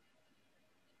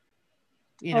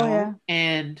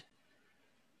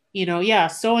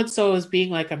 so-and-so is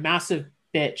being like a massive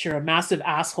bitch or a massive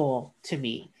asshole to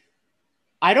me.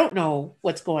 I don't know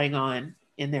what's going on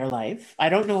in their life. I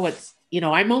don't know what's,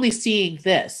 I'm only seeing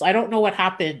this. I don't know what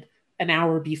happened an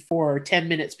hour before or 10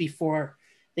 minutes before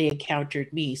they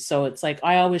encountered me. So it's like,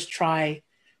 I always try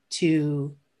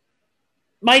to,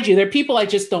 mind you, there are people I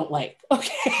just don't like.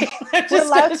 Okay. We're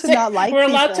allowed to not like We're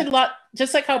allowed to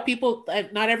just like how people,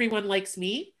 not everyone likes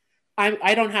me.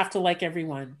 I don't have to like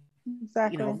everyone.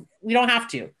 Exactly. We don't have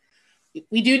to.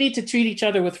 We do need to treat each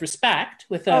other with respect,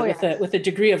 with a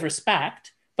degree of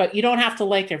respect, but you don't have to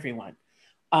like everyone.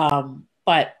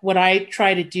 But what I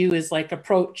try to do is like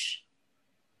approach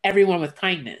everyone with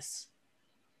kindness.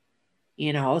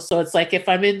 So it's like if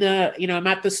I'm I'm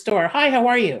at the store, hi, how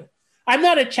are you? I'm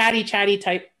not a chatty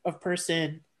type of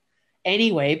person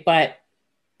anyway, but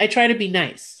I try to be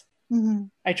nice. Mm-hmm.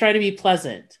 I try to be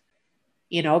pleasant,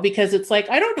 because it's like,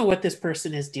 I don't know what this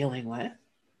person is dealing with.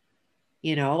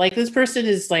 Like this person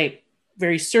is like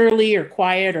very surly or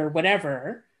quiet or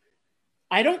whatever.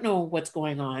 I don't know what's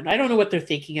going on. I don't know what they're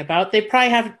thinking about. They probably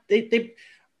have,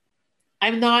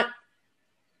 I'm not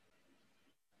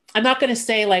going to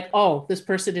say like, oh, this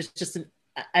person is just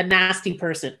a nasty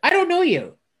person. I don't know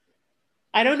you.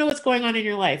 I don't know what's going on in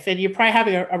your life. And you're probably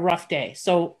having a rough day.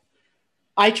 So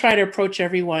I try to approach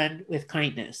everyone with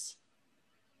kindness.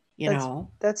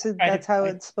 That's how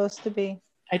it's supposed to be.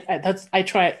 I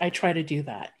try to do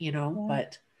that,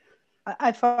 but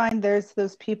I find there's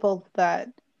those people that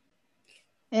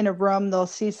in a room, they'll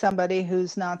see somebody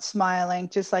who's not smiling,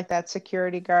 just like that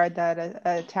security guard that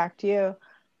attacked you,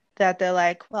 that they're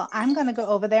like, well, I'm going to go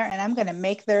over there and I'm going to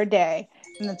make their day.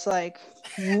 And it's like,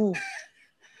 ooh,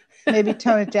 maybe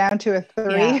tone it down to a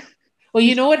 3. Yeah. Well,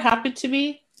 you know what happened to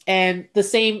me? And the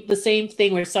same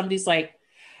thing where somebody's like,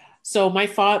 so my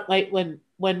father, like when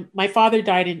my father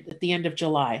died at the end of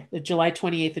July, the July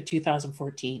 28th of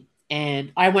 2014,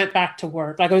 and I went back to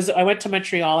work. Like I went to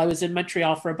Montreal. I was in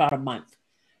Montreal for about a month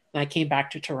and I came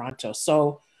back to Toronto.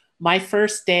 So my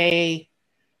first day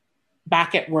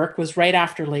back at work was right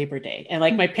after Labor Day. And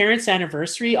like my parents'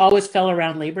 anniversary always fell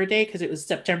around Labor Day because it was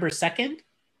September 2nd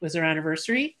was their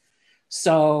anniversary.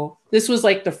 So this was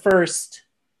like the first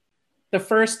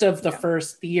of the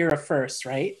first, the year of first,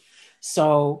 right?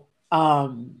 So I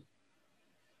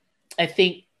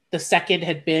think the second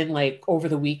had been like over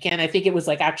the weekend. I think it was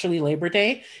like actually Labor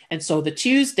Day. And so the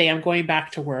Tuesday I'm going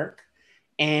back to work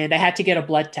and I had to get a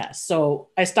blood test. So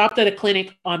I stopped at a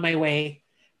clinic on my way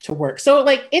to work. So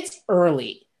like it's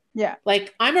early. Yeah.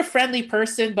 Like I'm a friendly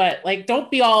person, but like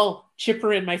don't be all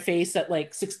chipper in my face at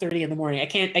like 6:30 in the morning. I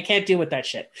can't deal with that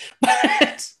shit.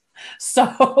 But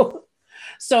so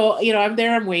I'm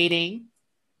there, I'm waiting.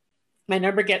 My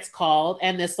number gets called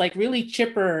and this like really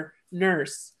chipper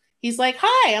nurse, he's like,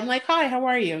 hi. I'm like, hi, how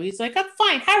are you? He's like, I'm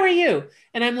fine. How are you?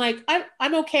 And I'm like,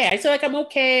 I'm okay. I say like, I'm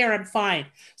okay or I'm fine.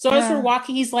 So as we're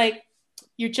walking, he's like,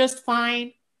 you're just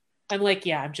fine. I'm like,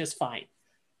 yeah, I'm just fine.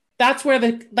 That's where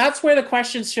the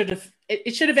questions should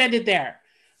have ended there.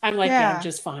 I'm like, yeah, I'm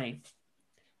just fine.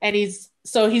 And he's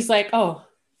like, oh.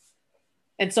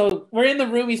 And so we're in the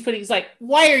room. He's like,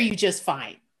 why are you just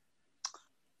fine?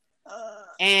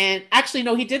 And actually,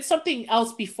 no, he did something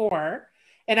else before.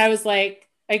 And I was like,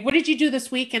 what did you do this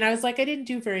week? And I was like, I didn't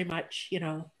do very much,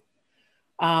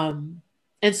 And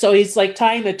so he's like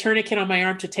tying the tourniquet on my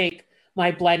arm to take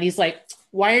my blood. And he's like,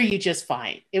 why are you just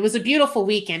fine? It was a beautiful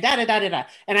weekend, da, da, da, da, da.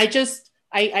 And I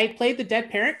played the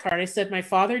dead parent card. I said, my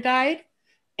father died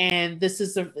and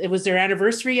it was their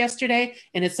anniversary yesterday.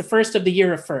 And it's the first of the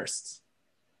year of firsts.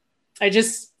 I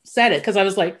just said it because I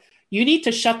was like, you need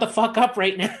to shut the fuck up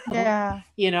right now. Yeah.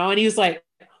 And he's like,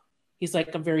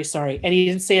 I'm very sorry. And he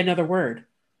didn't say another word,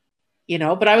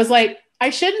 but I was like, I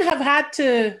shouldn't have had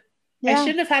to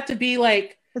be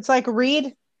like, it's like,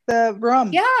 read the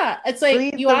room. Yeah. It's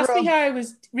like, you asked me how I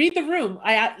was, read the room.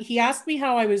 He asked me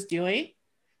how I was doing.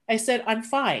 I said, I'm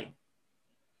fine.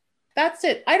 That's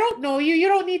it. I don't know you. You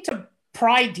don't need to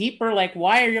pry deeper. Like,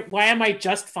 why am I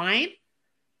just fine?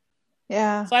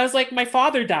 Yeah. So I was like, my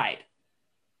father died.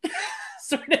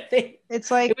 Sort of thing. It's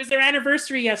like, it was their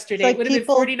anniversary yesterday. Like it would have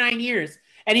been 49 years.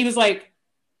 And he was like,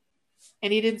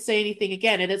 and he didn't say anything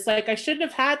again. And it's like, I shouldn't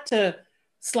have had to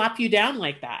slap you down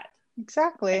like that.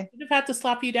 Exactly. I shouldn't have had to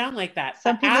slap you down like that.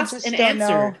 Some people just don't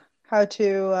know how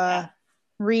to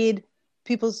read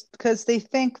people's, because they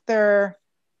think they're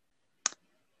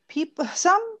people.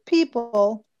 Some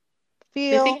people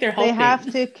feel they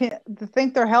have to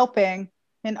think they're helping,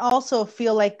 and also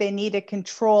feel like they need to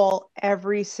control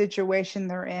every situation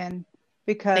they're in,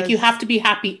 because like you have to be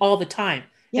happy all the time.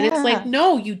 Yeah. And it's like,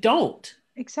 no, you don't.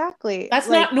 Exactly. That's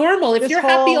like, not normal. If you're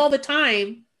happy all the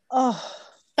time,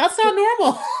 that's not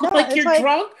normal. No, like you're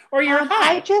drunk or you're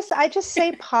high. I just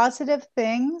say positive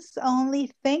things.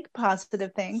 Only think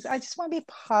positive things. I just want to be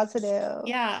positive.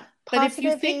 Yeah. But if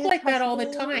you think like that all the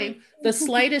time, the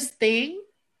slightest thing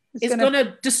is going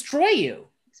to destroy you.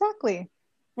 Exactly.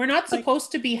 We're not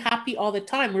supposed to be happy all the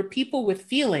time. We're people with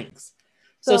feelings.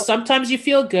 So sometimes you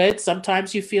feel good.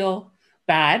 Sometimes you feel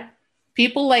bad.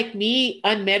 People like me,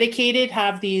 unmedicated,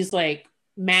 have these like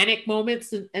manic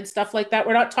moments and stuff like that.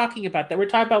 We're not talking about that. We're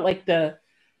talking about like the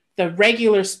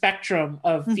regular spectrum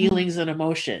of feelings and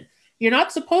emotion. You're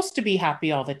not supposed to be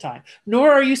happy all the time,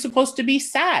 nor are you supposed to be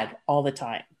sad all the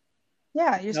time.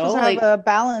 Yeah, you're supposed to have a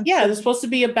balance. Yeah, there's supposed to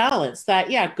be a balance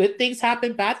that, yeah, good things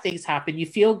happen, bad things happen. You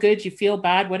feel good, you feel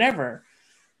bad, whatever,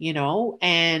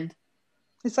 and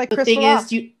it's like the Chris thing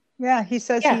Rock. is Yeah, he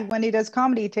says when he does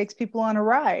comedy, he takes people on a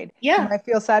ride. Yeah. You might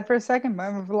feel sad for a second,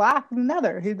 but laugh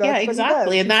another. That's exactly.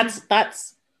 What he does.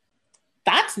 And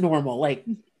that's normal. Like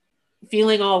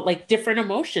feeling all like different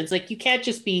emotions. Like you can't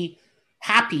just be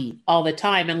happy all the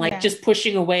time and just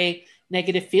pushing away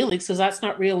negative feelings, because that's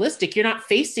not realistic. You're not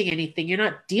facing anything. You're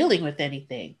not dealing with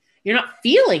anything. You're not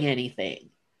feeling anything.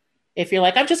 If you're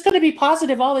like, I'm just going to be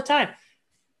positive all the time.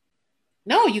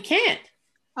 No, you can't.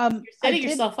 You're setting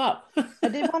yourself up. I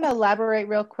did want to elaborate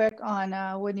real quick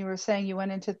on when you were saying you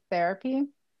went into therapy.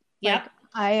 Yeah.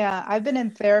 I've been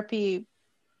in therapy.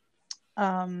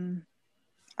 I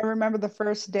remember the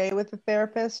first day with the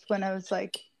therapist when I was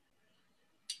like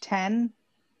 10.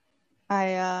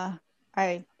 I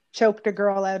choked a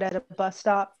girl out at a bus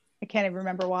stop. I can't even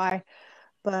remember why,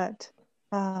 but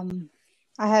I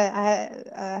had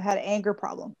an anger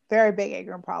problem, very big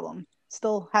anger problem.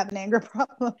 Still have an anger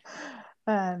problem,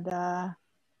 and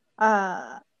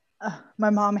my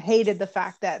mom hated the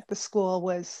fact that the school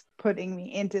was putting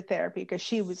me into therapy because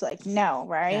she was like, no,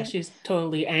 right? Yeah, she's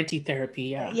totally anti-therapy.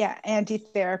 Yeah,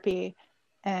 anti-therapy,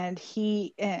 and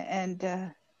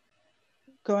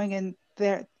going in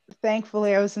there.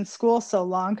 Thankfully, I was in school so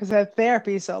long because I had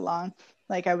therapy so long.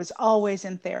 Like I was always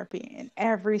in therapy in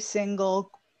every single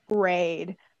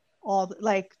grade.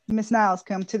 Like Miss Niles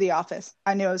come to the office,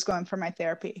 I knew I was going for my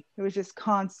therapy. It was just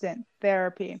constant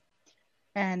therapy.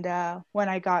 And when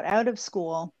I got out of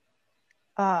school,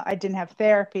 I didn't have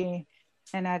therapy,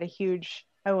 and I had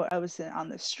I was on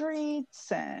the streets,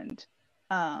 and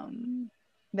then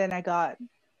I got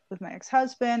with my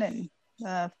ex-husband,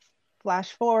 and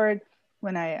flash forward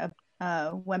when I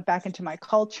went back into my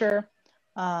culture,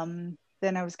 then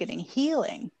I was getting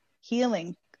healing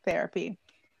therapy,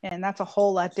 and that's a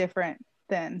whole lot different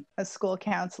than a school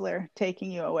counselor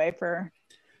taking you away for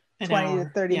 20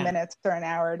 to 30 minutes or an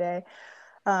hour a day.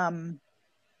 And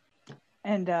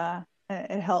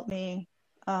it helped me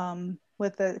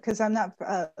with it because I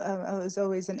was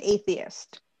always an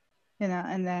atheist,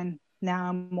 and then now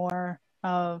I'm more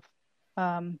of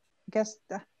I guess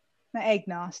not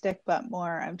agnostic, but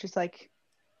more I'm just like.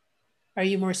 Are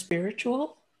you more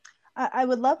spiritual? I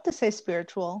would love to say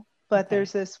spiritual, but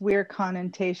there's this weird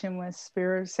connotation with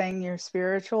saying you're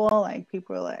spiritual. Like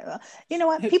people are like, you know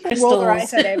what? People roll their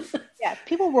eyes at it. Yeah,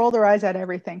 people roll their eyes at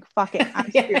everything. Fuck it, I'm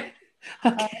spiritual.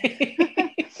 Okay.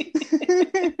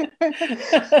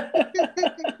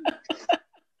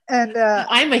 And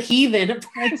I'm a heathen,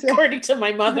 according to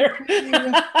my mother.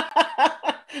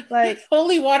 Like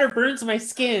holy water burns my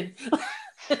skin.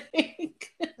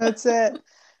 That's it.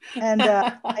 And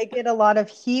I get a lot of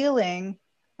healing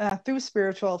through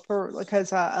spiritual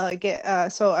because I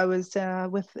get so I was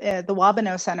with the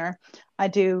Wabano Center. I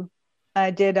did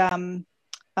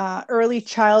early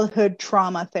childhood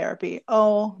trauma therapy.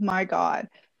 Oh my God.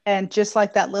 And just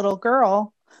like that little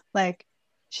girl, like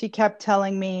she kept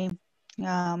telling me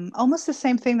almost the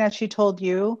same thing that she told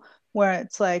you, where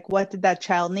it's like, what did that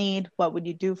child need? What would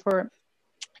you do for it?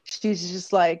 She's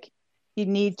just like, you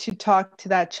need to talk to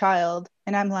that child.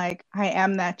 And I'm like, I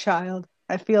am that child.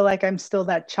 I feel like I'm still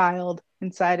that child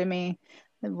inside of me,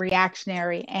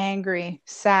 reactionary, angry,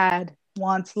 sad,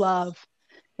 wants love.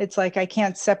 It's like I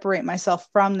can't separate myself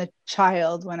from the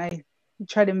child. When I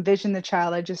try to envision the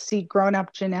child, I just see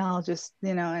grown-up Janelle, just,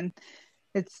 and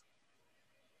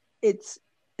it's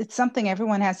something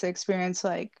everyone has to experience,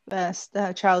 like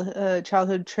childhood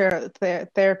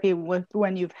therapy with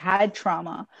when you've had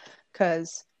trauma,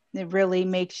 because it really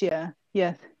makes you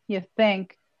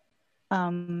think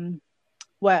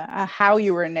how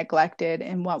you were neglected,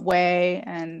 in what way.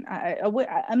 And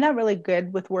I'm not really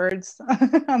good with words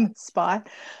on the spot,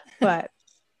 but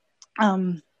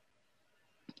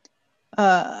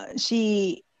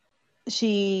she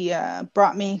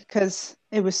brought me because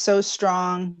it was so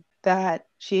strong that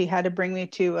she had to bring me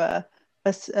to a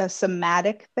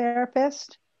somatic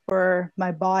therapist for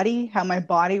my body, how my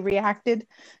body reacted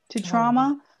to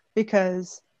trauma,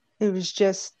 because it was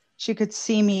just, she could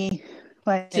see me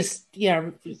like just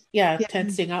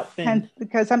tensing up,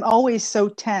 because I'm always so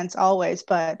tense, always.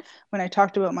 But when I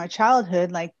talked about my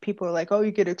childhood, like people are like, oh, you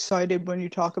get excited when you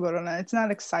talk about it. It's not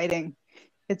exciting.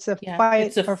 It's a fight.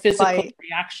 It's a physical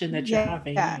reaction that you're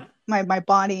having. Yeah. My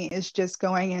body is just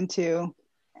going into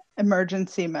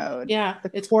emergency mode. Yeah. The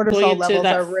cortisol levels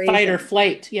are raising. Fight or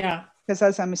flight. Yeah. Because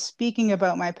as I'm speaking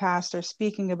about my past or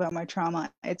speaking about my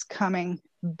trauma, it's coming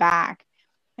back.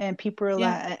 And people are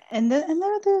like, and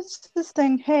there's this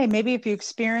thing, hey, maybe if you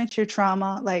experience your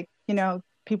trauma, like,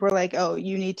 people are like, oh,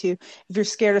 you need to, if you're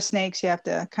scared of snakes, you have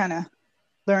to kind of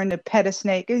learn to pet a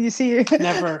snake. You see,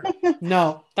 never.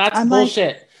 No, that's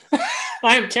bullshit. Like,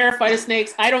 I am terrified of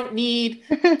snakes. I don't need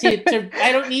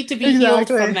I don't need to be healed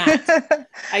from that.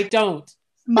 I don't.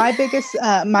 My biggest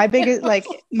like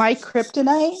my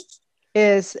kryptonite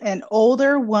is an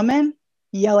older woman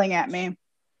yelling at me.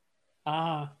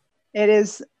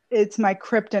 It's my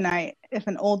kryptonite. If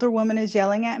an older woman is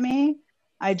yelling at me,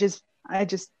 I just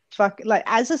fuck, like,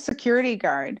 as a security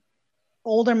guard,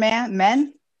 older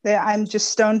men, I'm just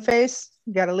stone face.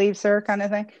 You gotta leave, sir, kind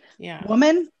of thing. Yeah.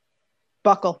 Woman,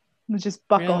 buckle. Just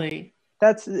buckle. Really?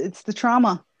 It's the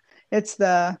trauma. It's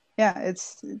completely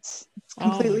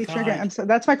triggering. So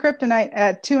that's my kryptonite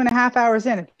at 2.5 hours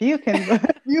in. If you can,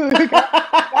 you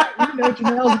know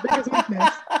Janelle's biggest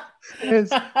weakness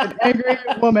is an angry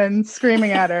woman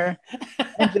screaming at her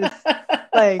and just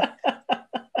like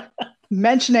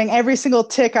mentioning every single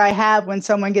tick I have when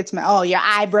someone gets me. Oh, your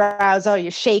eyebrows. Oh,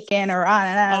 you're shaking, or on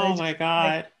and on. Oh my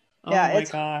God. Like, yeah, my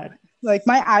God. Like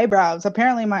my eyebrows.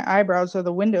 Apparently, my eyebrows are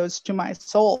the windows to my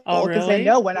soul. Oh, really? Because they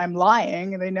know when I'm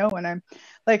lying, and they know when I'm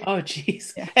like. Oh,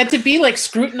 geez. Yeah. And to be like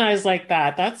scrutinized like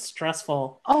that's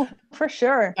stressful. Oh, for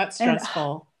sure. That's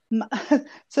stressful.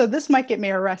 So this might get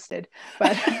me arrested,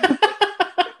 but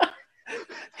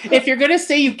if you're gonna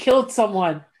say you killed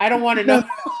someone, I don't want to know. No,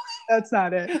 that's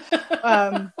not it.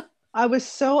 I was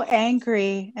so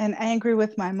angry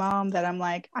with my mom that I'm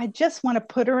like, I just want to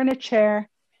put her in a chair,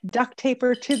 duct tape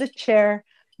her to the chair,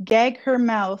 gag her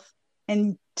mouth,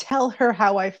 and tell her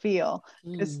how I feel.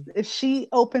 Because if she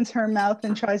opens her mouth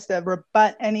and tries to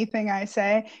rebut anything I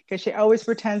say, because she always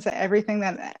pretends that everything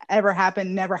that ever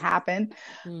happened never happened,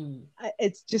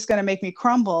 it's just going to make me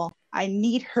crumble. I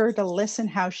need her to listen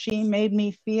how she made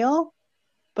me feel.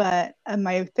 But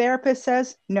my therapist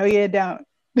says, no, you don't.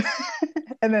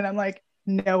 And then I'm like,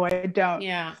 no, I don't.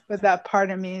 Yeah. But that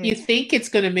part of me. You think it's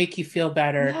going to make you feel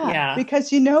better. Yeah.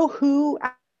 Because you know who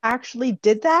actually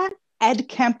did that? Ed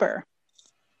Kemper.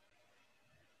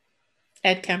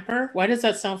 Ed Kemper? Why does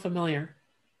that sound familiar?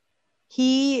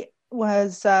 He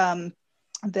was the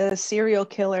serial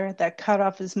killer that cut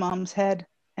off his mom's head.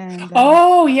 And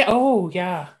oh,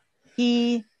 yeah.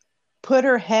 He put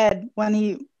her head, when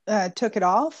he took it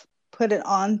off, put it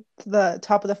on the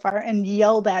top of the fire and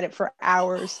yelled at it for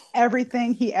hours.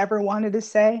 Everything he ever wanted to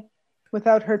say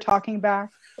without her talking back.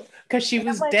 Because she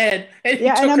was dead. And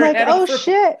I'm like, oh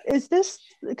shit, is this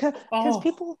because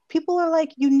people are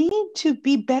like, you need to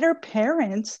be better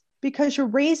parents because you're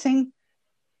raising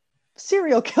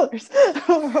serial killers.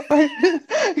 I'm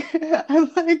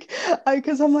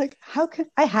like, how could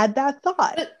I had that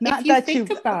thought? But not if you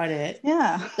think about it,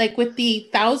 like with the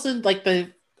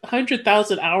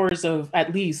 100,000 hours of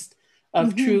at least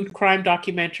of true crime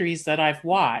documentaries that I've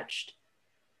watched,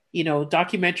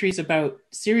 documentaries about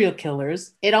serial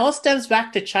killers, it all stems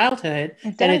back to childhood,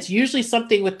 and it's usually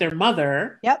something with their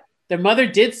mother. Yep. Their mother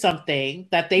did something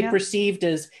that they perceived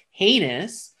as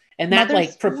heinous, and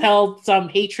that propelled some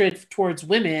hatred towards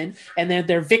women, and then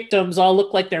their victims all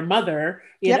look like their mother,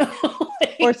 you know?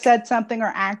 Or said something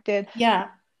or acted. Yeah.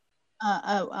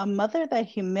 A mother that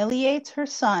humiliates her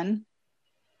son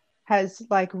has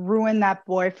ruined that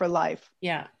boy for life.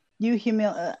 Yeah. You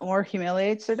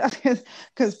humiliates her,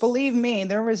 because believe me,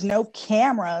 there was no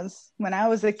cameras when I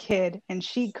was a kid, and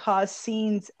she caused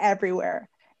scenes everywhere.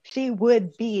 She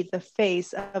would be the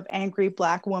face of angry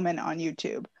Black woman on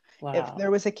YouTube. Wow. If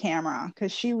there was a camera,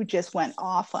 because she just went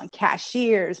off on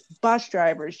cashiers, bus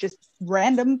drivers, just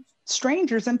random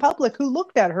strangers in public who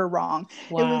looked at her wrong.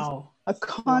 Wow. It was a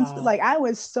constant, I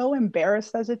was so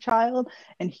embarrassed as a child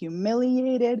and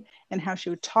humiliated, and how she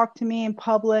would talk to me in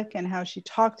public, and how she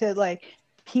talked to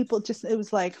people. Just, it was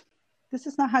this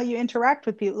is not how you interact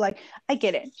with people. I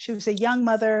get it. She was a young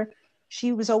mother.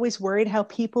 She was always worried how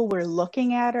people were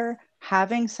looking at her,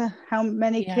 having how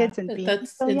many kids and being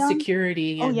that's so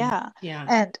insecurity. Young. Yeah.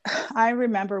 And I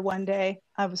remember one day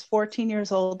I was 14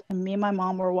 years old, and me and my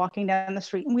mom were walking down the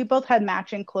street, and we both had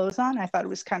matching clothes on. I thought it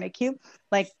was kind of cute,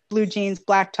 like blue jeans,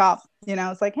 black top.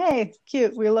 It's like, hey,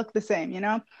 cute. We look the same,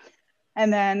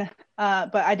 And then,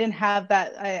 but I didn't have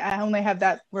that. I only have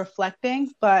that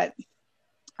reflecting. But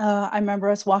I remember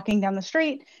us walking down the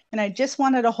street, and I just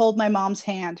wanted to hold my mom's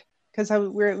hand, because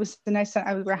it was the nice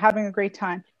time. We were having a great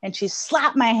time, and she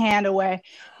slapped my hand away.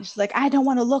 She's like, I don't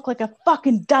want to look like a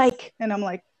fucking dyke. And I'm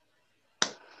like,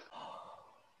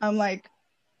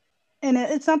 and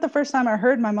it's not the first time I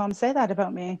heard my mom say that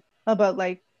about me, about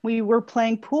we were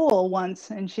playing pool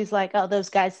once, and she's like, oh, those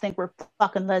guys think we're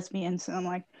fucking lesbians. And I'm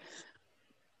like,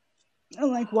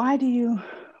 why do you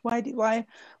why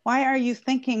are you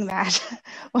thinking that?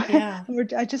 Yeah.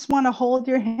 I just want to hold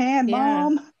your hand,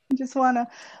 Mom. I just want to,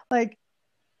 like,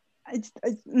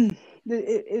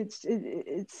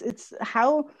 it's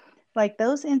how, like,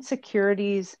 those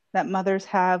insecurities that mothers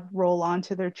have roll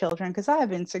onto their children. Because I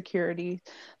have insecurities.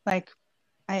 Like,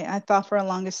 I thought for the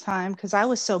longest time, because I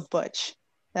was so butch,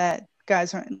 that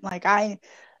guys weren't like,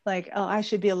 oh, I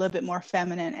should be a little bit more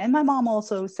feminine. And my mom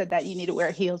also said that you need to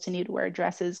wear heels, you need to wear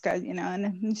dresses, guys, you know. And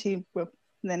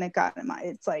then it got in my,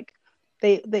 it's like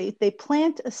they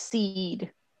plant a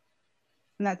seed,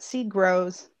 and that seed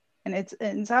grows, and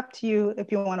it's up to you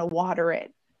if you want to water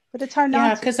it. But it's hard not to.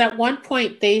 Yeah, because at one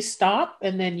point they stop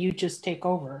and then you just take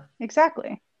over.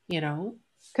 Exactly. You know?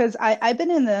 Because I've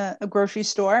been in a grocery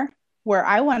store where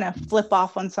I want to flip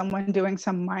off on someone doing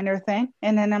some minor thing.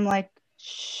 And then I'm like,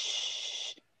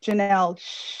 shh, Janelle,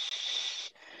 shh,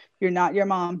 you're not your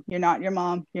mom. You're not your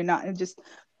mom. You're not. And just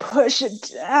push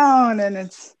it down. And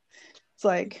it's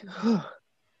like, whew.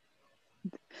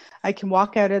 I can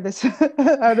walk out of the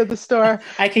store.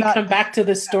 I can come back to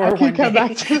the store one day.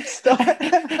 Back to the store.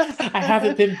 I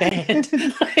haven't been banned.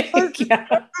 Like,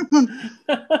 yeah.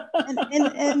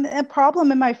 and a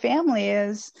problem in my family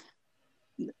is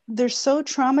they're so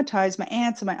traumatized. My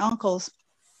aunts and my uncles,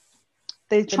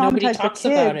 they traumatize their kids.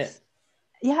 About it.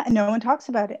 Yeah, no one talks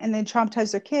about it. And they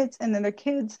traumatize their kids, and then their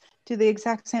kids do the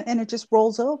exact same, and it just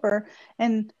rolls over.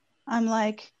 And I'm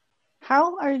like,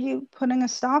 how are you putting a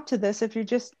stop to this if you're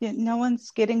just, no one's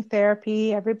getting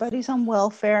therapy, everybody's on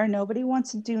welfare, nobody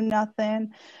wants to do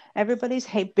nothing, everybody's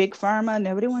hate big pharma,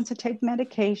 nobody wants to take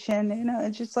medication, you know?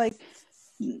 It's just like,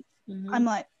 I'm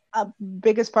like,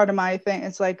 biggest part of my thing,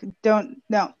 it's like,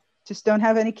 just don't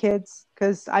have any kids,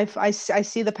 because I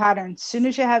see the pattern. As soon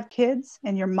as you have kids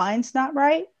and your mind's not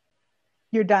right,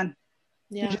 you're done.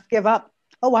 You just give up.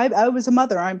 Oh, I was a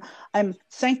mother. I'm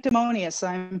sanctimonious.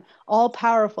 I'm all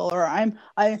powerful. Or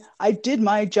I did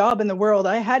my job in the world.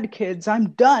 I had kids.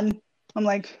 I'm done. I'm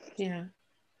like,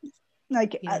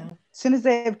 as soon as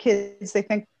they have kids, they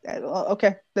think,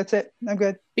 okay, that's it. I'm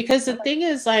good. Because the thing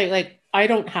is, I'm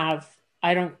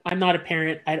not a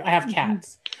parent. I have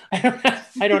cats.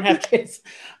 I don't have kids.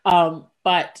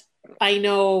 But I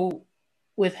know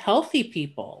with healthy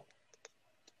people,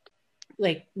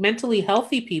 like mentally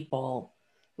healthy people,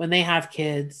 when they have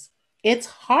kids, it's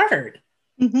hard.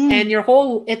 And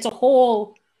it's a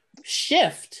whole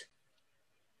shift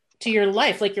to your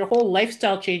life. Like, your whole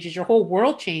lifestyle changes, your whole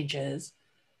world changes.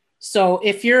 So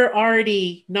if you're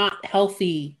already not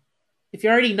healthy, if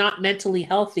you're already not mentally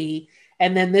healthy,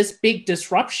 and then this big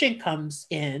disruption comes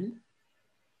in,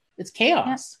 it's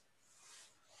chaos.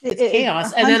 Yeah. It's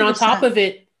chaos. 100%. And then on top of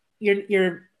it,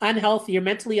 you're unhealthy, you're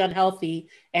mentally unhealthy,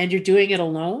 and you're doing it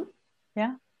alone.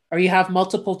 Yeah. Or you have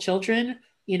multiple children,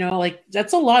 you know, like,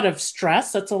 that's a lot of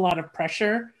stress. That's a lot of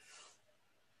pressure.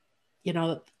 You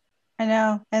know, I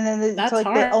know. And then it's like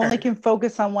hard. They only can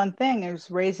focus on one thing, is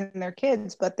raising their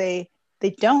kids, but they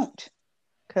don't,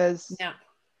 because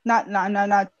I'm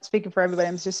not speaking for everybody.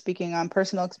 I'm just speaking on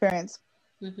personal experience.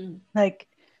 Like,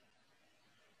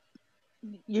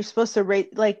 you're supposed to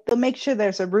rate, like, they'll make sure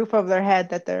there's a roof over their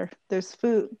head, that there's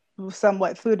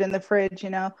somewhat food in the fridge, you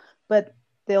know, but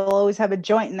they'll always have a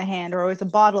joint in the hand, or always a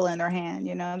bottle in their hand,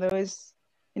 you know. They always,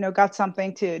 you know, got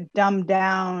something to dumb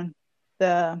down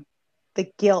the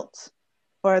guilt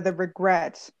or the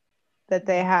regret that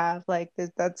they have. Like,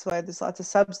 that's why there's lots of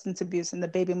substance abuse in the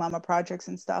baby mama projects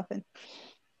and stuff. And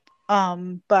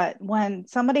but when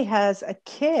somebody has a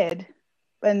kid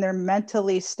and they're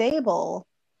mentally stable,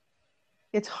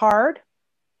 it's hard,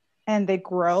 and they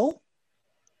grow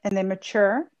and they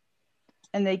mature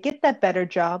and they get that better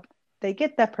job, they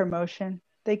get that promotion,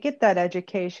 they get that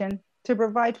education to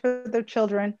provide for their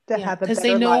children to have a better life. Because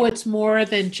they know it's more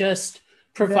than just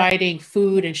providing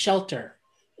food and shelter.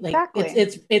 Like,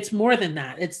 exactly. It's more than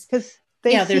that. It's because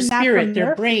their spirit,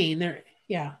 their brain,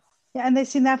 yeah, and they've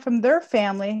seen that from their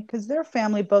family, because their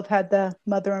family both had the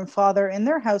mother and father in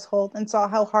their household and saw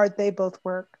how hard they both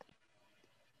worked.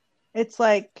 It's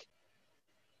like,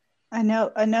 I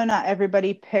know not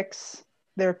everybody picks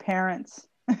their parents,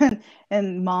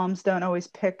 and moms don't always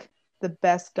pick the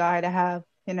best guy to have,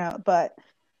 you know, but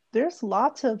there's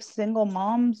lots of single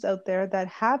moms out there that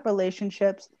have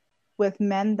relationships with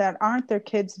men that aren't their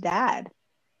kid's dad,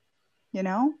 you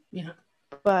know? Yeah.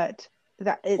 But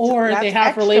they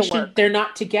have relation. They're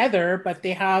not together, but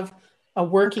they have a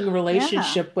working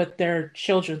relationship with their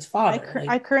children's father.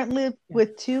 I currently live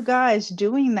with two guys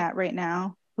doing that right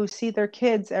now, who see their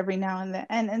kids every now and then.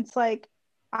 And it's like,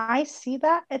 I see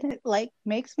that, and it, like,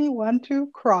 makes me want to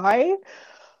cry,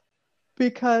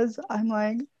 because I'm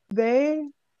like, they're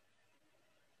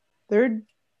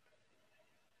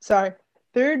sorry,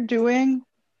 they're doing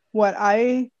what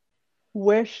I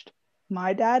wished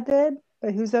my dad did,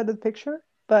 but who's out of the picture?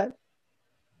 But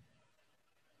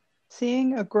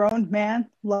seeing a grown man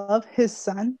love his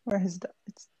son or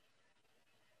it's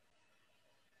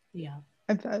yeah.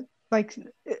 Like,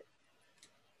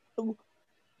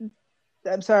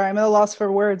 I'm sorry, I'm at a loss for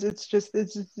words. It's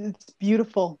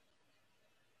beautiful.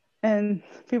 And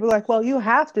people are like, well, you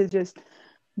have to just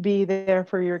be there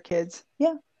for your kids.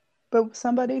 Yeah, but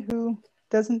somebody who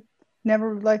doesn't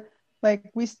never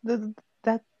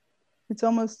that it's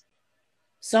almost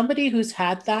Somebody who's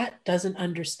had that doesn't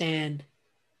understand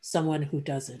someone who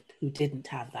didn't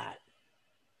have that.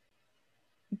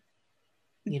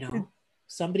 You know,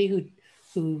 somebody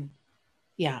who,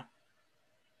 yeah,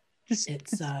 it's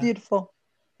beautiful.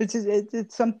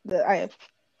 It's something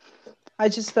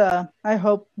I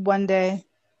hope one day,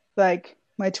 like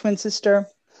my twin sister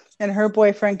and her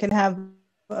boyfriend can have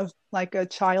a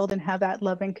child and have that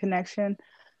loving connection.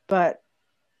 But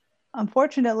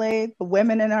unfortunately, the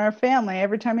women in our family,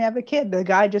 every time you have a kid, the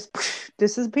guy just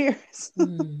disappears.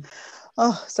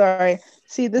 Oh, sorry.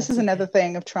 See, this is another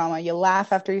thing of trauma. You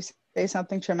laugh after you say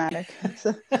something traumatic.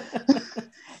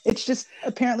 It's just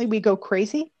apparently we go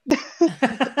crazy.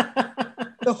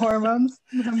 The hormones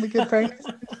when we get pregnant.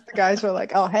 The guys were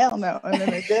like, "Oh hell no," and then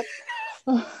they did.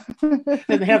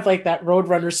 And they have like that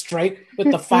Roadrunner strike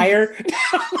with the fire.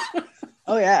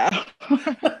 Oh yeah.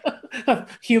 A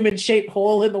human-shaped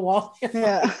hole in the wall.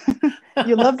 Yeah.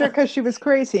 You loved her because she was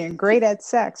crazy and great at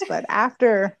sex, but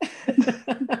after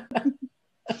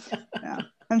yeah.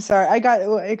 I'm sorry.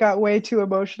 It got way too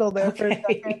emotional there for a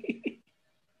second.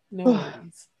 No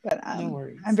worries. But no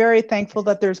worries. I'm very thankful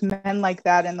that there's men like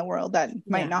that in the world that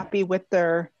might not be with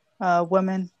their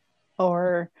women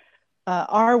or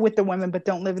are with the women but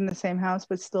don't live in the same house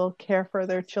but still care for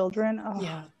their children. Oh,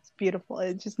 yeah. It's beautiful.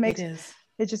 It just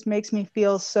makes me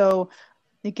feel so,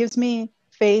 it gives me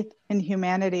faith in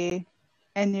humanity.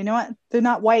 And you know what? They're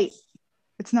not white.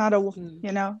 It's not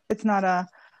it's not a,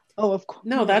 oh, of course.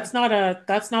 No, that's not a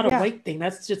white thing.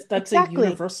 That's exactly. A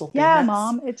universal thing. Yeah,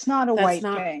 Mom. It's not a white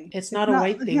thing. It's not a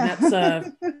white thing. Yeah. That's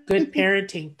a good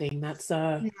parenting thing. That's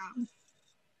a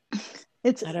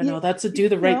I don't know. That's a do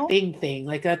the right thing thing.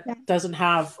 Like that doesn't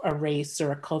have a race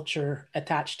or a culture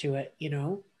attached to it, you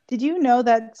know? Did you know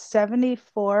that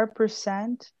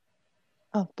 74%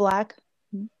 of Black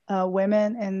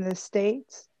women in the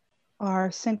States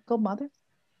are single mothers?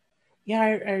 Yeah,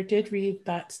 I did read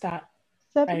that stat.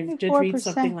 74%. I did read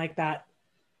something like that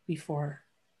before.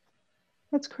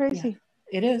 That's crazy.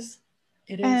 Yeah, it is.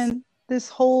 It is. And this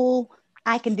whole,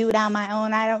 I can do it on my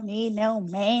own. I don't need no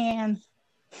man.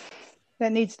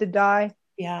 That needs to die.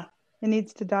 Yeah. It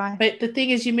needs to die. But the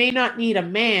thing is, you may not need a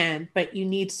man, but you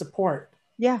need support.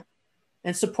 Yeah.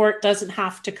 And support doesn't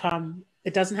have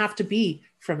to be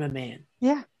from a man.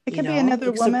 Yeah. It could be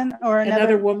another woman or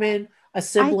another woman, a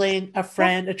sibling, a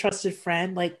friend, a trusted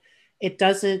friend. Like, it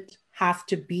doesn't have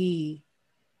to be.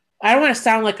 I don't want to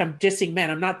sound like I'm dissing men.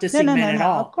 I'm not dissing men at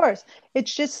all. Of course.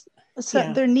 It's just,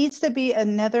 there needs to be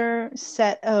another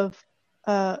set of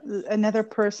another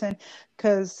person,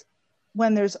 because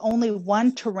when there's only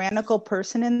one tyrannical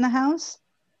person in the house,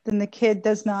 then the kid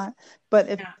does not. But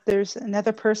if there's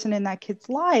another person in that kid's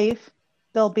life,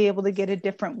 they'll be able to get a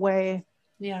different way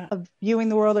of viewing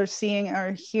the world or seeing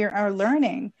or hear or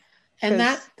learning.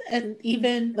 And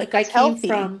even like I came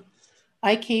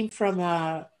from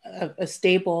a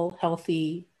stable,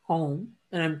 healthy home,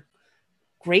 and I'm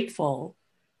grateful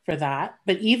for that.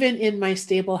 But even in my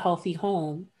stable, healthy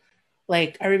home,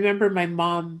 like I remember my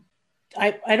mom,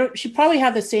 she probably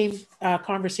had the same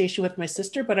conversation with my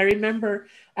sister, but I remember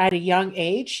at a young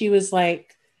age, she was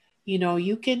like, you know,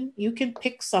 you can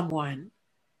pick someone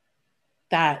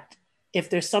that if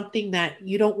there's something that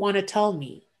you don't want to tell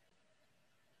me,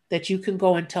 that you can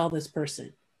go and tell this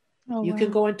person. You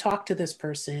can go and talk to this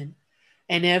person.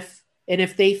 And if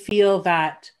they feel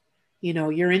that, you know,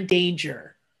 you're in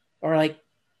danger, or like,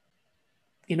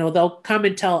 you know, they'll come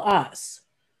and tell us.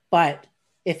 But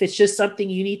if it's just something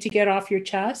you need to get off your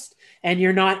chest and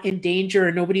you're not in danger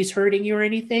or nobody's hurting you or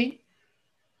anything,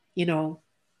 you know,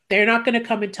 they're not going to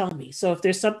come and tell me. So if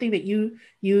there's something that you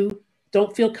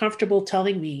don't feel comfortable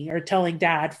telling me or telling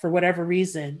Dad for whatever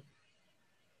reason,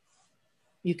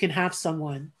 you can have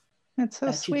someone that's so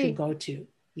that sweet. You can go to,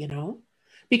 you know,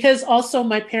 because also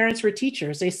my parents were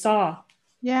teachers. They saw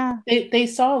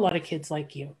a lot of kids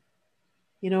like you.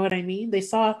 You know what I mean? They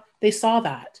saw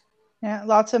that. Yeah,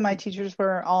 lots of my teachers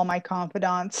were all my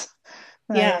confidants.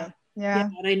 Yeah.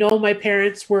 And I know my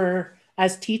parents were,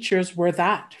 as teachers, were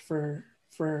that for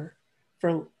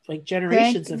like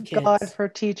generations of kids. God for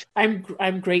teachers.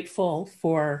 I'm grateful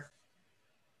for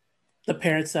the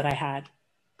parents that I had.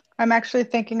 I'm actually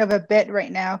thinking of a bit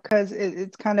right now because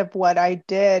it's kind of what I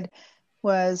did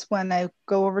was when I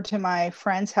go over to my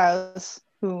friend's house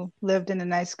who lived in a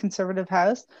nice conservative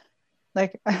house.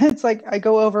 Like, it's like I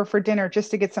go over for dinner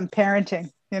just to get some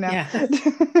parenting, you know?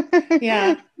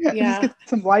 Yeah. Just get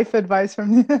some life advice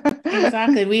from you.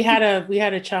 Exactly. We had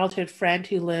a childhood friend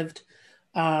who lived,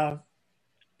 did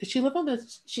she live on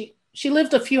she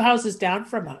lived a few houses down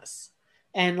from us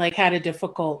and like had a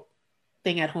difficult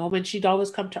thing at home, and she'd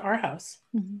always come to our house,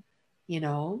 you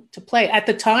know, to play. At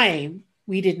the time,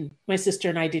 my sister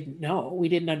and I didn't know, we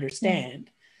didn't understand.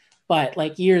 But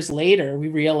like years later, we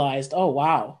realized, oh,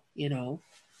 wow, you know,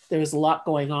 there was a lot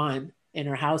going on in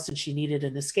her house and she needed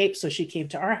an escape. So she came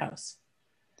to our house,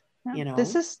 you know.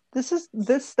 This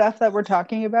stuff that we're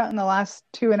talking about in the last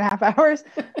 2.5 hours.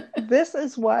 This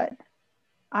is what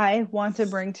I want to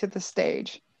bring to the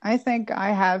stage. I think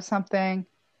I have something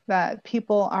that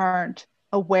people aren't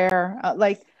aware of.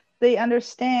 Like, they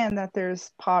understand that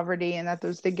there's poverty and that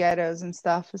there's the ghettos and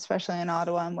stuff, especially in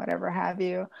Ottawa and whatever have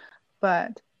you.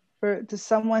 But for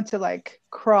someone to like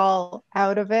crawl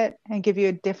out of it and give you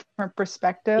a different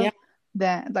perspective,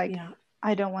 then like,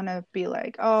 I don't want to be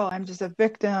like, oh, I'm just a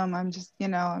victim. I'm just, you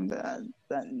know,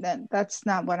 that's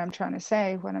not what I'm trying to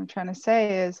say. What I'm trying to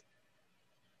say is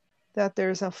that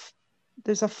there's a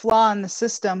flaw in the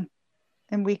system,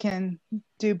 and we can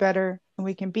do better and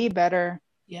we can be better.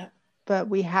 Yeah. But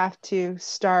we have to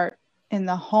start in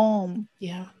the home.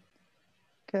 Yeah.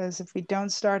 Because if we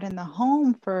don't start in the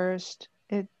home first,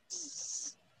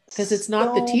 because it's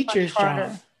not the teacher's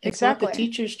job. It's not the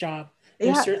teacher's job.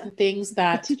 There's certain things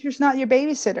that the teacher's not your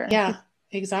babysitter. Yeah,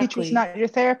 exactly. The teacher's not your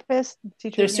therapist.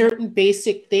 There's certain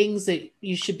basic things that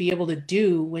you should be able to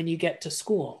do when you get to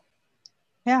school.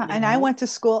 Yeah, and I went to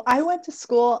school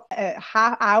a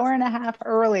hour and a half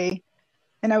early,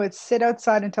 and I would sit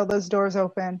outside until those doors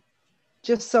open,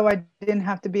 just so I didn't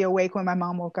have to be awake when my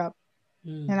mom woke up.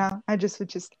 You know, I just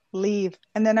would leave,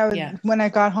 and then I would when I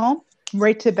got home,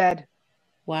 right to bed.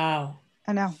 Wow.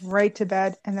 I know, right to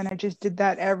bed, and then I just did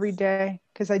that every day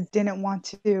because I didn't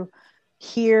want to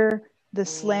hear the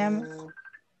slam.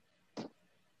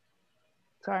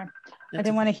 Sorry, I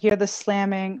didn't want to hear the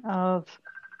slamming of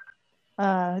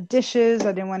dishes.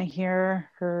 I didn't want to hear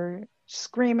her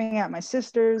screaming at my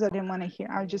sisters. I didn't want to hear.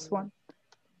 I just want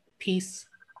peace.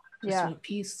 Just want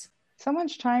peace.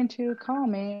 Someone's trying to call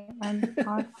me. I'm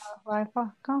on Wi-Fi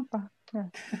compa. Yeah.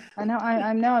 I know.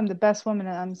 I know. I'm the best woman.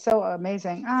 And I'm so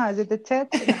amazing. Is it the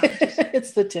tits? No,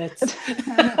 it's the tits.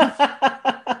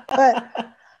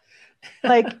 But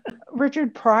like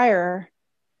Richard Pryor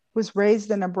was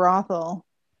raised in a brothel,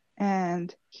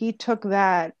 and he took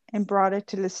that and brought it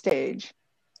to the stage.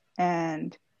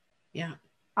 And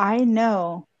I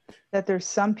know that there's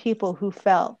some people who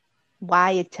felt,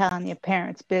 why are you telling your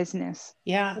parents' business?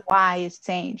 Yeah. Why are you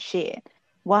saying shit?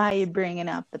 Why are you bringing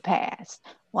up the past?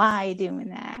 Why are you doing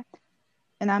that?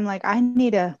 And I'm like, I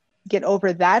need to get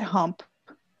over that hump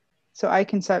so I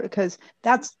can start, because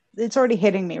it's already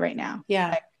hitting me right now. Yeah.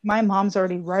 Like, my mom's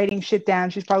already writing shit down.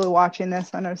 She's probably watching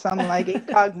this on some like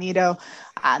incognito.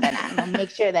 Then I'm gonna make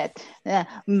sure that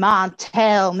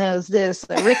Montel knows this.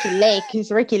 Ricky Lake, is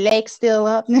Ricky Lake still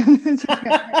up?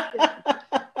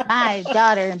 My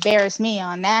daughter embarrassed me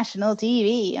on national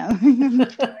TV.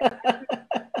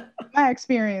 My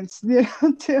experience, you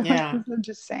know, too. Yeah. I'm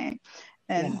just saying.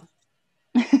 And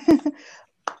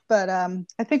but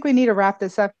I think we need to wrap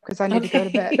this up because I need to go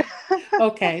to bed.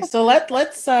 Okay, so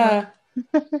let's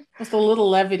just a little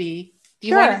levity. Do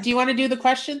you want to do the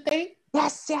question thing?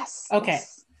 Yes. Okay.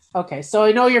 Yes. Okay. So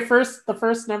I know the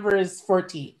first number is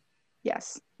 14.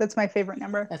 Yes, that's my favorite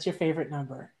number. That's your favorite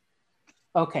number.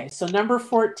 Okay, so number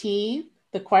 14,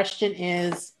 the question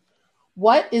is,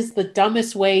 what is the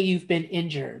dumbest way you've been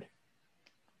injured?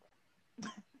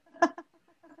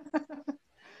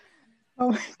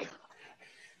 Oh my God.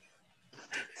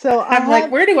 So I'm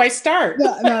like, where do I start?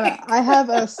 No. I have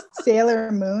a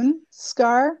Sailor Moon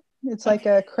scar. It's like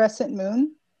a crescent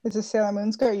moon. It's a Sailor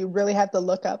Moon scar. You really have to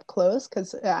look up close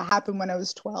because it happened when I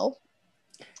was 12.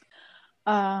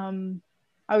 I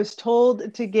was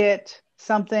told to get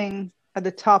something at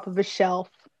the top of a shelf,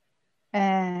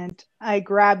 and I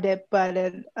grabbed it, but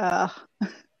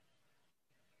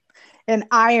an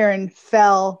iron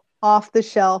fell off the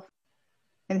shelf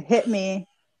and hit me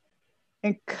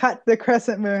and cut the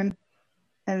crescent moon.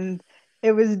 And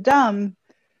it was dumb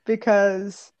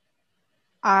because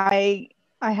I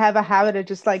have a habit of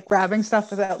just like grabbing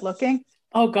stuff without looking.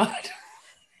 Oh God.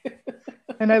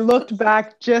 And I looked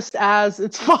back just as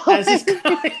it's falling.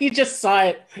 You just saw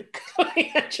it going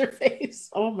at your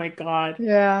face. Oh my God.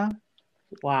 Yeah.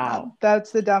 Wow. That's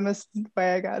the dumbest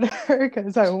way I got hurt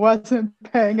because I wasn't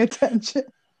paying attention.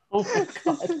 Oh my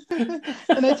God.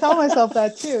 And I tell myself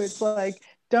that too. It's like,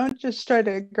 don't just try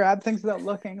to grab things without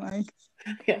looking. Like,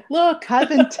 yeah, look. Have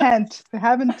intent.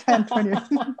 Have intent when you're.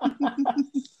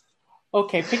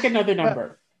 Okay, pick another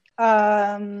number.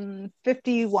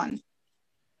 51.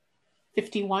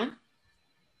 51?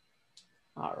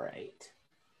 All right.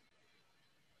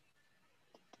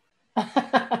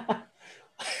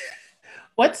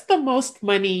 What's the most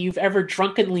money you've ever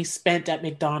drunkenly spent at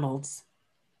McDonald's?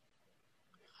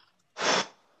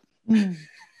 I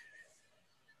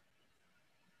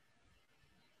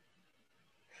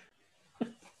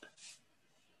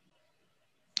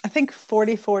think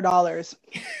 $44.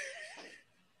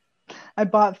 I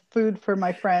bought food for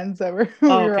my friends that were.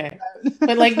 Okay,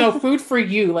 but like no food for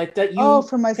you, like that you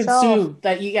for myself. consume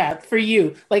that you for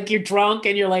you. Like you're drunk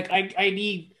and you're like, I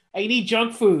need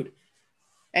junk food,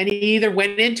 and you either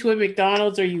went into a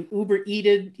McDonald's or you Uber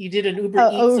Eated. You did an Uber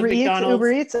Eats at McDonald's.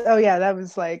 Uber Eats. Oh yeah, that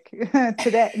was like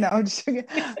today. No, I'm just kidding.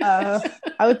 I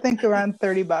would think around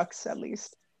 $30 at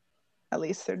least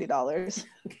 $30.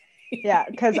 Yeah,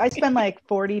 because I spend like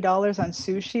 $40 on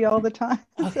sushi all the time.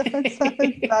 So it's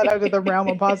not out of the realm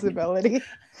of possibility.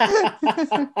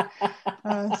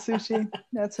 Sushi,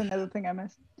 that's another thing I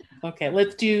miss. Okay,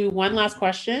 let's do one last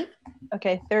question.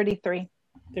 Okay, 33.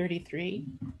 33.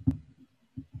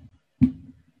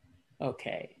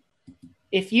 Okay.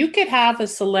 If you could have a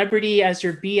celebrity as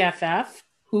your BFF,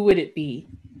 who would it be?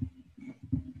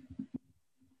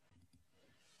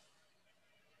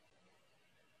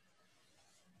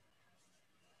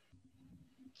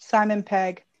 Simon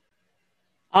Pegg.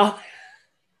 Oh,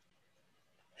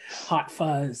 Hot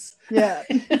Fuzz. Yeah.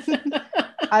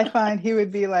 I find he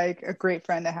would be like a great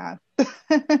friend to have.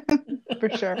 For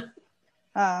sure.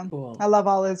 Cool. I love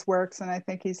all his works, and I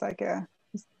think he's like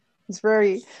he's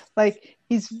very like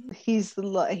he's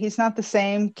not the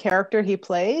same character he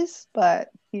plays,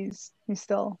 but he's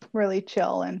still really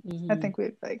chill, and I think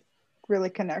we'd like really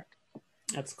connect.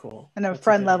 That's cool. And a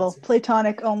friend level, answer.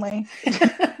 Platonic only.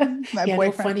 My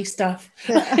boyfriend. No funny stuff.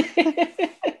 Yeah.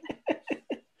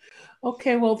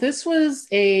 Okay, well, this was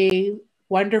a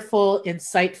wonderful,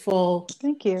 insightful.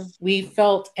 Thank you. We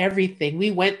felt everything.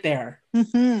 We went there.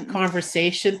 Mm-hmm.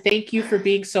 Conversation. Thank you for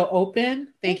being so open.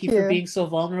 Thank you for being so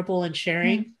vulnerable and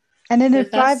sharing. Mm-hmm. And in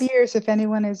 5 years, if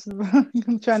anyone is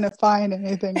trying to find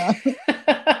anything on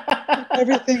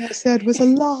everything I said was a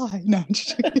lie. No, I'm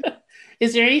just kidding.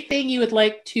 Is there anything you would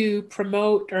like to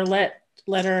promote or let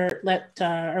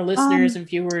our listeners and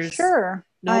viewers know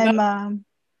about?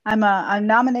 I'm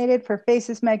nominated for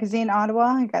Faces Magazine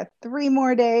Ottawa. I got 3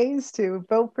 more days to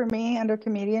vote for me under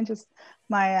comedian. Just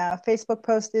my Facebook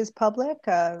post is public.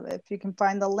 If you can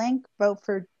find the link, vote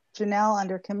for Janelle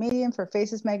under comedian for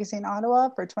Faces Magazine Ottawa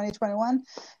for 2021.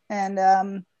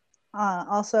 And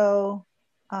also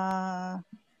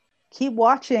keep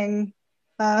watching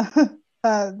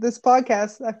this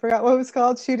podcast. I forgot what it was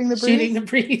called. Shooting the Breeze. Shooting the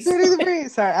Breeze. Shooting the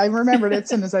Breeze. Sorry, I remembered it as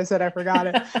soon as I said I forgot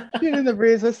it. Shooting the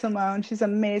Breeze with Simone. She's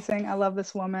amazing. I love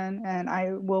this woman, and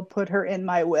I will put her in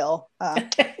my will.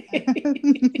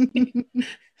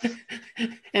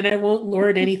 And I won't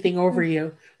lord anything over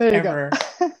you. There you ever.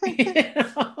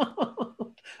 Go.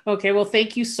 Okay, well,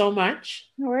 thank you so much.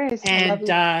 No worries. And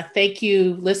thank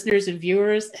you, listeners and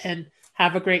viewers, and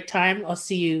have a great time. I'll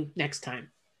see you next time.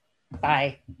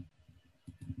 Bye.